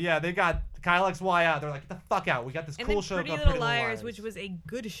 2010. So yeah, they got Kyle XY out. They're like, get the fuck out. We got this And cool then show Pretty called Little Pretty Little Liars, Liars, which was a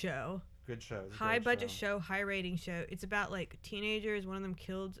good show. good show. It was a High great budget show, high rating show. It's about like teenagers. One of them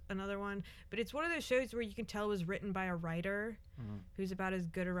killed another one, but it's one of those shows where you can tell it was written by a writer Mhm. who's about as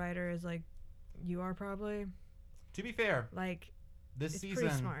good a writer as like you are probably. To be fair, Like this it's season,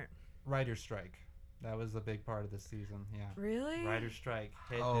 pretty smart. writer's strike. That was a big part of this season. Yeah. Really? Writer's strike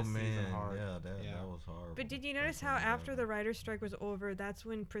hit Oh this season man, hard. yeah, that Yeah. was horrible. But did you notice how after the writer's strike was over, that's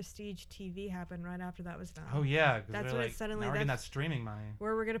when Prestige TV happened? Right after that was done. Oh yeah, 'cause That's they're when it like, suddenly- now we're getting that that's- streaming money.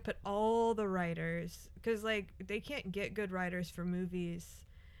 Where we're gonna put all the writers, because like they can't get good writers for movies,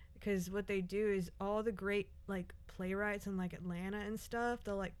 because what they do is all the great like playwrights in like Atlanta and stuff,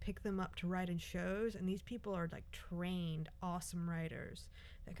 they'll like pick them up to write in shows, and these people are like trained, awesome writers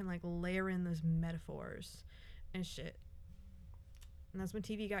that can like layer in those metaphors and shit. And that's when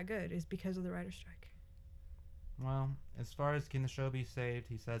TV got good, is because of the writer's strike. Well, as far as can the show be saved,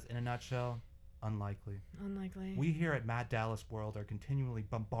 he says, in a nutshell, unlikely. Unlikely. We here at Matt Dallas World are continually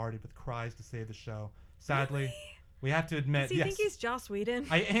bombarded with cries to save the show. Sadly, we have to admit, Does he yes, think he's Joss Whedon?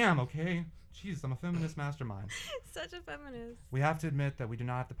 I am, okay? Jeez, I'm a feminist mastermind. Such a feminist. We have to admit that we do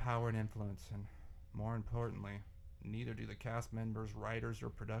not have the power and influence, and more importantly, neither do the cast members, writers, or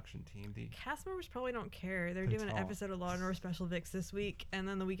production team. The Cast members probably don't care. They're That's doing an all. episode of Law and Order Special Vicks this week, and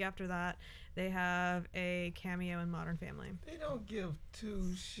then the week after that, they have a cameo in Modern Family. They don't give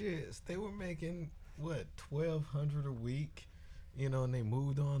two shits. They were making what, 1,200 a week, you know, and they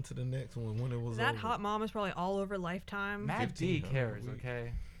moved on to the next one when it was That over. Hot Mom is probably all over Lifetime. Matt D 1500 cares, a week.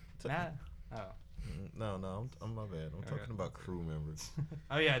 okay? Matt. Oh. No, I'm my bad. I'm Okay. talking about crew members.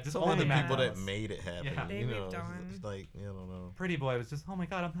 Oh yeah, just Some only of the Matt people Dallas. that made it happen. Yeah. They You know, moved on. it's like, you know. Pretty Boy was just, oh my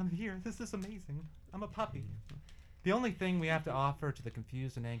god, I'm here. This is amazing. I'm a puppy. The only thing we have to offer to the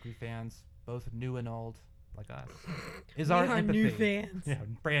confused and angry fans, both new and old, like us, is We our are empathy. new fans. Yeah,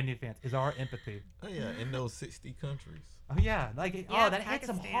 brand new fans. Is our empathy. Oh yeah, in those 60 countries. Oh yeah, like Yeah, oh that hits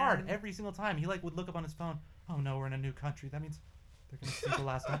him Pakistan. hard every single time. He like would look up on his phone. Oh no, we're in a new country. That means they're gonna see the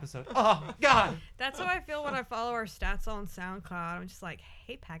last episode. Oh god. That's how I feel when I follow our stats on SoundCloud. I'm just like,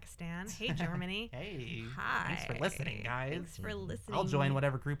 hey, Pakistan. Hey, Germany. Hey. Hi. Thanks for listening, guys. Thanks for listening. I'll join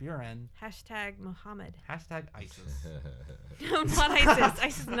whatever group you're in. Hashtag Muhammad. Hashtag ISIS. No, not ISIS.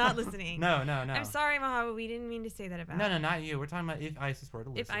 ISIS is not listening. No. I'm sorry, Muhammad. We didn't mean to say that about No, not you. We're talking about if ISIS were to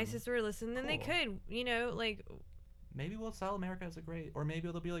listen. If ISIS were to listen, then they Cool. could, you know, like, Maybe we'll sell America as a great, or maybe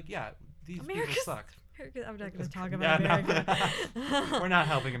they'll be like, yeah, these America's- people suck. America, I'm not going to talk Yeah, about no. America. We're not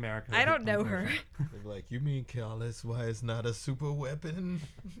helping America. I don't know her. They're like, you mean Kyle XY is not a super weapon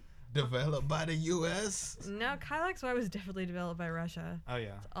developed by the U.S.? No, Kyle XY was definitely developed by Russia. Oh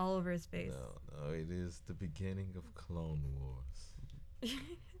yeah. It's all over his face. No, it is the beginning of Clone Wars.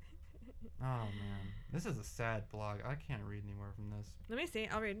 Oh man, this is a sad blog. I can't read anymore from this. Let me see.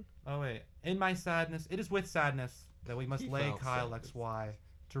 I'll read. Oh wait, in my sadness, it is with sadness that we must He lay found Kyle sadness. XY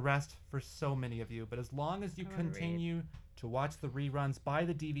to rest for so many of you. But as long as you I wanna read. continue to watch the reruns, buy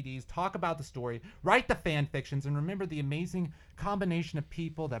the DVDs, talk about the story, write the fan fictions, and remember the amazing combination of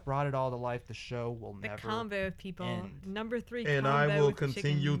people that brought it all to life, the show will The never. combo of people. end. Number 3 And combo I will with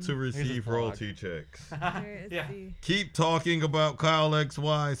continue chicken. to his receive blog. royalty checks. Where is Yeah. the- Keep talking about Kyle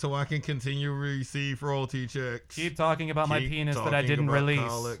XY so I can continue to receive royalty checks. Keep talking about my Keep penis that I talking didn't about release.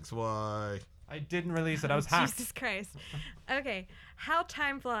 Kyle XY. I didn't release it. I was hacked. Jesus Christ. Okay, how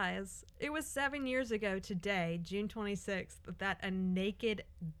time flies. It was 7 years ago today, June 26th, that a naked,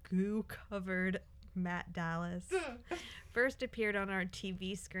 goo-covered Matt Dallas first appeared on our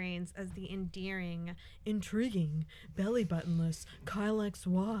TV screens as the endearing, intriguing, belly buttonless Kyle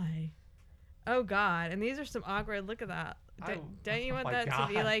XY. Oh God! And these are some awkward. Look at that. Don't you oh want my that to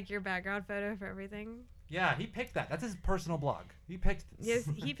be God. like your background photo for everything? Yeah, he picked that. That's his personal blog. He picked. Yes,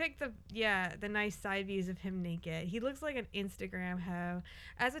 he picked the nice side views of him naked. He looks like an Instagram hoe.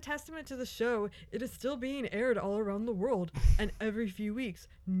 As a testament to the show, it is still being aired all around the world, and every few weeks,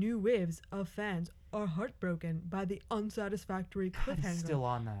 new waves of fans are heartbroken by the unsatisfactory God, he's cliffhanger still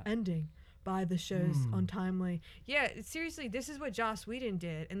on that. ending by the show's untimely. Yeah, seriously, this is what Joss Whedon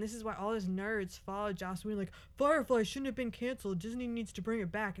did, and this is why all his nerds followed Joss Whedon. Like, Firefly shouldn't have been canceled. Disney needs to bring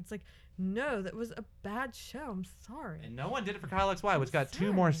it back. It's like, no, that was a bad show. I'm sorry. And no one did it for Kyle XY, which got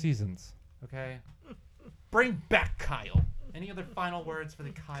 2 more seasons. Okay? Bring back Kyle. Any other final words for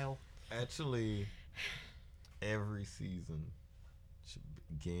the Kyle? Actually, every season should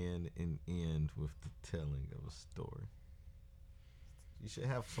begin and end with the telling of a story. You should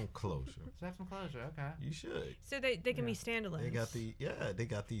have some closure. Let's have some closure. Okay. You should. So they can be standalone. They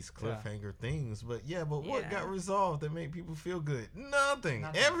got these cliffhanger things, but what Yeah. got resolved that made people feel good? Nothing.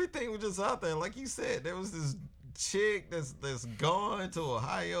 Nothing. Everything was just out there. Like you said, there was this chick that's gone to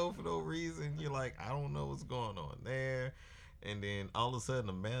Ohio for no reason. You're like, I don't know what's going on there. And then all of a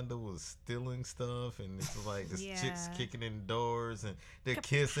sudden Amanda was stealing stuff, and it's like this chick's Yeah. kicking in doors and they're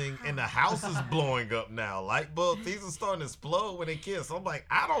kissing, and the house is blowing up now. Light bulb, things are starting to explode when they kiss. I'm like,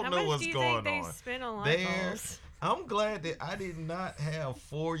 I don't How know much what's do you going think on. they spent on light There, bulbs? I'm glad that I did not have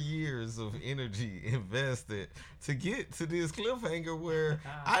 4 years of energy invested to get to this cliffhanger where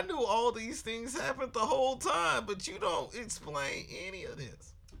I knew all these things happened the whole time, but you don't explain any of this.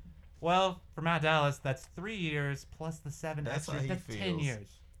 Well, for Matt Dallas, that's 3 years plus the 7 That's extra. how he That's 10 feels. years.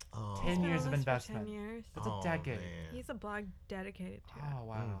 Oh, 10 Been years on of this for investment. 10 years. That's a decade. Man. He's a blog dedicated to it. Oh,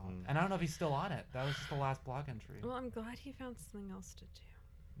 wow. Mhm. And I don't know if he's still on it. That was just the last blog entry. Well, I'm glad he found something else to do.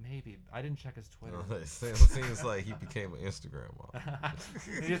 Maybe. I didn't check his Twitter. It seems like he became an Instagram model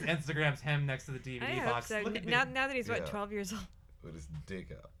He just Instagrams him next to the DVD I hope box. so. Look at me. Now that he's, Yeah. 12 years old. with his dick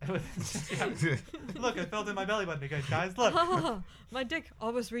out. Yeah. Look, it filled in my belly button again, guys. Look. My dick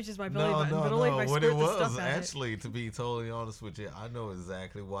almost reaches my belly No, button, no, but only if I no. What squirt it the stuff was, at it. actually, to be totally honest with you, I know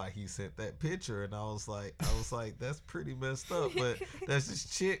exactly why he sent that picture, and I was like, that's pretty messed up. But there's this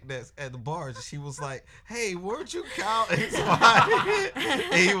chick that's at the bar. She was like, "Hey, weren't you Kyle XY?"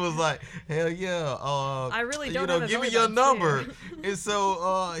 And he was like, "Hell yeah." I really don't have a give me belly your button, number. too. And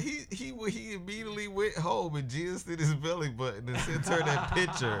so he immediately went home and jizzed in his belly button and sent her that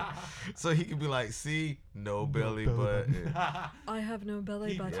picture, so he could be like, "See, no belly button." I have no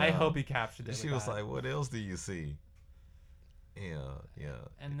belly button. I hope he captured it. She with was that. like, "What else do you see?" Yeah.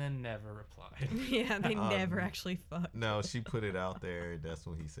 And then never replied. Yeah, they never Um, actually fucked. No, she put it out there, and that's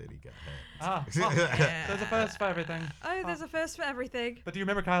when he said he got hacked. Ah, well, Yeah. there's a first for everything. Oh, there's a first for everything. But do you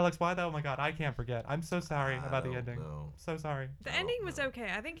remember Kyle XY though? Oh my god, I can't forget. I'm so sorry I about the don't ending. know. So sorry. The I ending don't was know.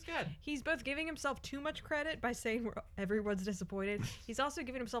 okay. I think It's good. he's both giving himself too much credit by saying everyone's disappointed. He's also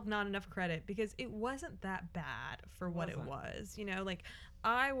giving himself not enough credit because it wasn't that bad for what it wasn't. was. You know, like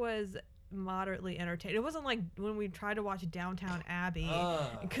I was moderately entertained. It wasn't like when we tried to watch Downtown Abbey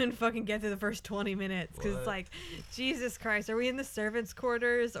and couldn't fucking get through the first 20 minutes because it's What? like, Jesus Christ, are we in the servants'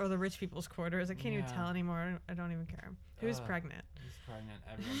 quarters or the rich people's quarters? I can't even Yeah. tell anymore. I don't even care. Who's Ugh. pregnant? He's pregnant.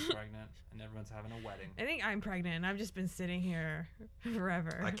 Everyone's pregnant, and everyone's having a wedding. I think I'm pregnant and I've just been sitting here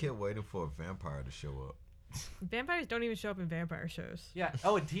forever. I kept waiting for a vampire to show up. Vampires don't even show up in vampire shows. Yeah.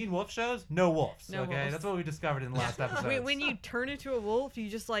 Oh, and Teen Wolf shows? No wolves. No okay, wolves. that's what we discovered in the last episode. When you turn into a wolf, you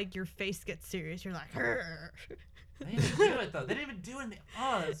just like your face gets serious. You're like, "Grr." They didn't even do it though. They didn't even do anything.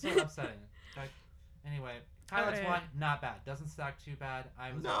 Oh, it's so upsetting. Like, anyway, Kyle Alright. XY, not bad. Doesn't stack too bad.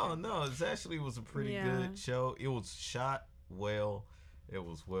 I was okay. No, it actually was a pretty Yeah. good show. It was shot well. It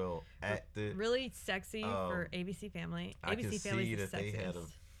was well acted. really sexy Um, for ABC Family. I ABC can Family's see the that they had a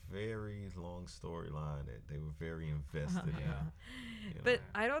sexiest. very long storyline that they were very invested in. You know? But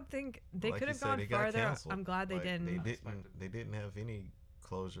I don't think they Like could you have said, gone it got farther. canceled. I'm glad they Like, didn't. They didn't have any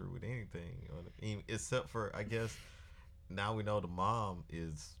closure with anything, except for, I guess, now we know the mom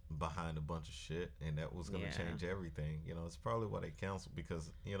is behind a bunch of shit, and that was gonna change everything. You know, it's probably why they canceled,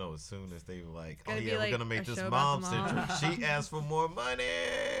 because you know, as soon as they were like, oh gonna be yeah, we're like gonna make a this show about mom the mom. centric. She asked for more money.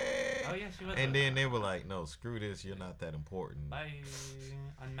 Oh yeah, she was. And then they were like, no, screw this. You're not that important. Bye.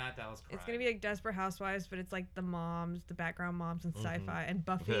 On Matt Dallas. It's gonna be like Desperate Housewives, but it's like the moms, the background moms in sci-fi, and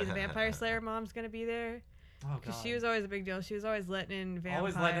Buffy the Vampire Slayer mom's gonna be there. Oh Because god. she was always a big deal. She was always letting in vampires.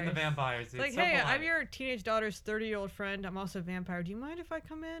 Always letting the vampires. It's like, It's so hey, I'm polite. your teenage daughter's 30-year-old friend. I'm also a vampire. Do you mind if I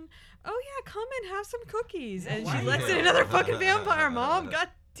come in? Oh yeah, come in, have some cookies. And why she you lets in do? another fucking vampire, mom. God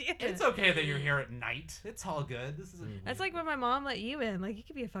damn it. It's okay that you're here at night. It's all good. This is. That's like when my mom let you in. Like, you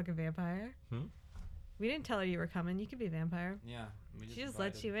could be a fucking vampire. Hmm? We didn't tell her you were coming. You could be a vampire. Yeah. She just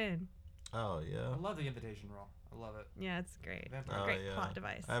lets you in. Oh yeah. I love the invitation role. I love it. Yeah, it's great. Vampire. Oh, Great yeah. plot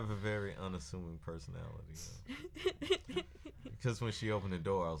device. I have a very unassuming personality. Because when she opened the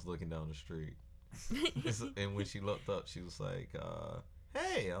door, I was looking down the street. And when she looked up, she was like,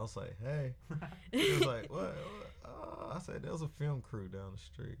 hey. I was like, hey. She was like, what? I said, there's a film crew down the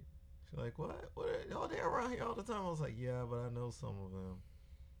street. She's like, what? Oh, they're around here all the time. I was like, yeah, but I know some of them.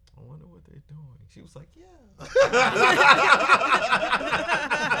 I wonder what they're doing. She was like, yeah.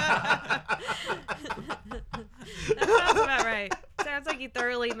 That sounds about right. Sounds like you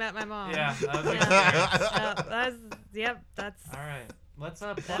thoroughly met my mom. Yeah. That was Yep, that's all right. Let's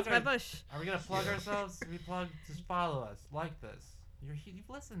plug that's my bush. Are we gonna plug ourselves? We plug. Just follow us. Like this. You've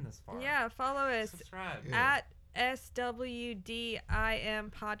listened this far. Yeah, follow us Subscribe. Yeah. at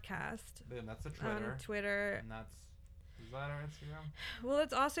SWDIM podcast Boom. That's the on Twitter. Twitter. And that's. Is that our Instagram? Well,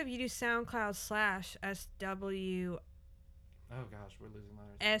 it's also if you do SoundCloud /SW Oh gosh, we're losing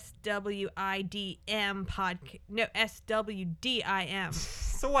letters. SWIDM podcast. No, SWDIM.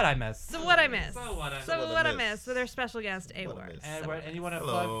 So what I missed. So what I missed. So what I missed. So what I missed with our special guest What I A-Ward. missed. And you want to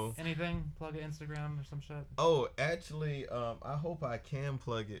Hello. plug anything? Plug an Instagram or some shit? Oh, actually, I hope I can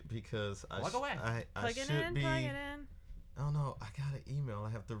plug it, because Plug away. I Plug it should in, be. plug it in. Oh no, I got an email. I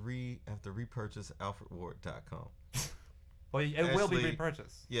have to repurchase alfredward.com. Well, it will be Actually-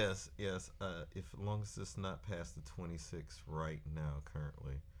 repurchased. Yes. As long as it's not past the 26th right now,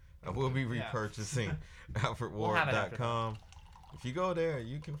 currently, I will be Yeah. repurchasing We'll have it after alfredward.com. If you go there,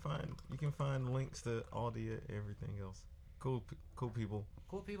 you can find links to all the everything else. Cool people.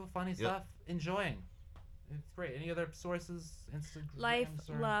 Cool people, funny stuff, enjoying. It's great. Any other sources? Instagram, Life,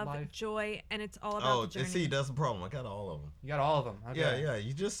 love, joy, and it's all about Oh, the journey. see, that's the problem. I got all of them. You got all of them. Okay. Yeah.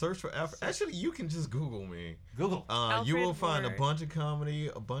 You just search for Alfred. Actually, you can just Google me. Google. You will Alfred find a Ward. bunch of comedy,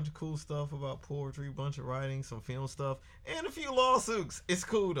 a bunch of cool stuff about poetry, a bunch of writing, some film stuff, and a few lawsuits. It's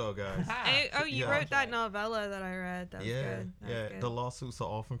cool though, guys. Oh, you Yeah. wrote that novella that I read. That was good. That was good. The lawsuits are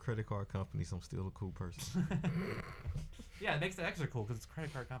all from credit card companies. I'm still a cool person. Yeah, it makes it extra cool because it's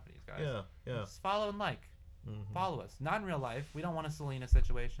credit card companies, guys. Yeah. Just follow and like. Mhm. Follow us. Not in real life. We don't want a Selena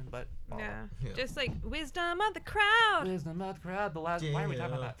situation, but follow. Yeah. Yeah. Just like wisdom of the crowd. Wisdom of the crowd. The last. Why are we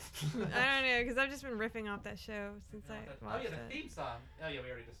talking about that? I don't know, because I've just been riffing off that show since I Oh watched yeah, the it. theme song. Oh yeah, we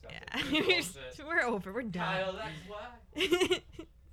already discussed Yeah. it. Bullshit. We're over. We're done. Kyle, that's why.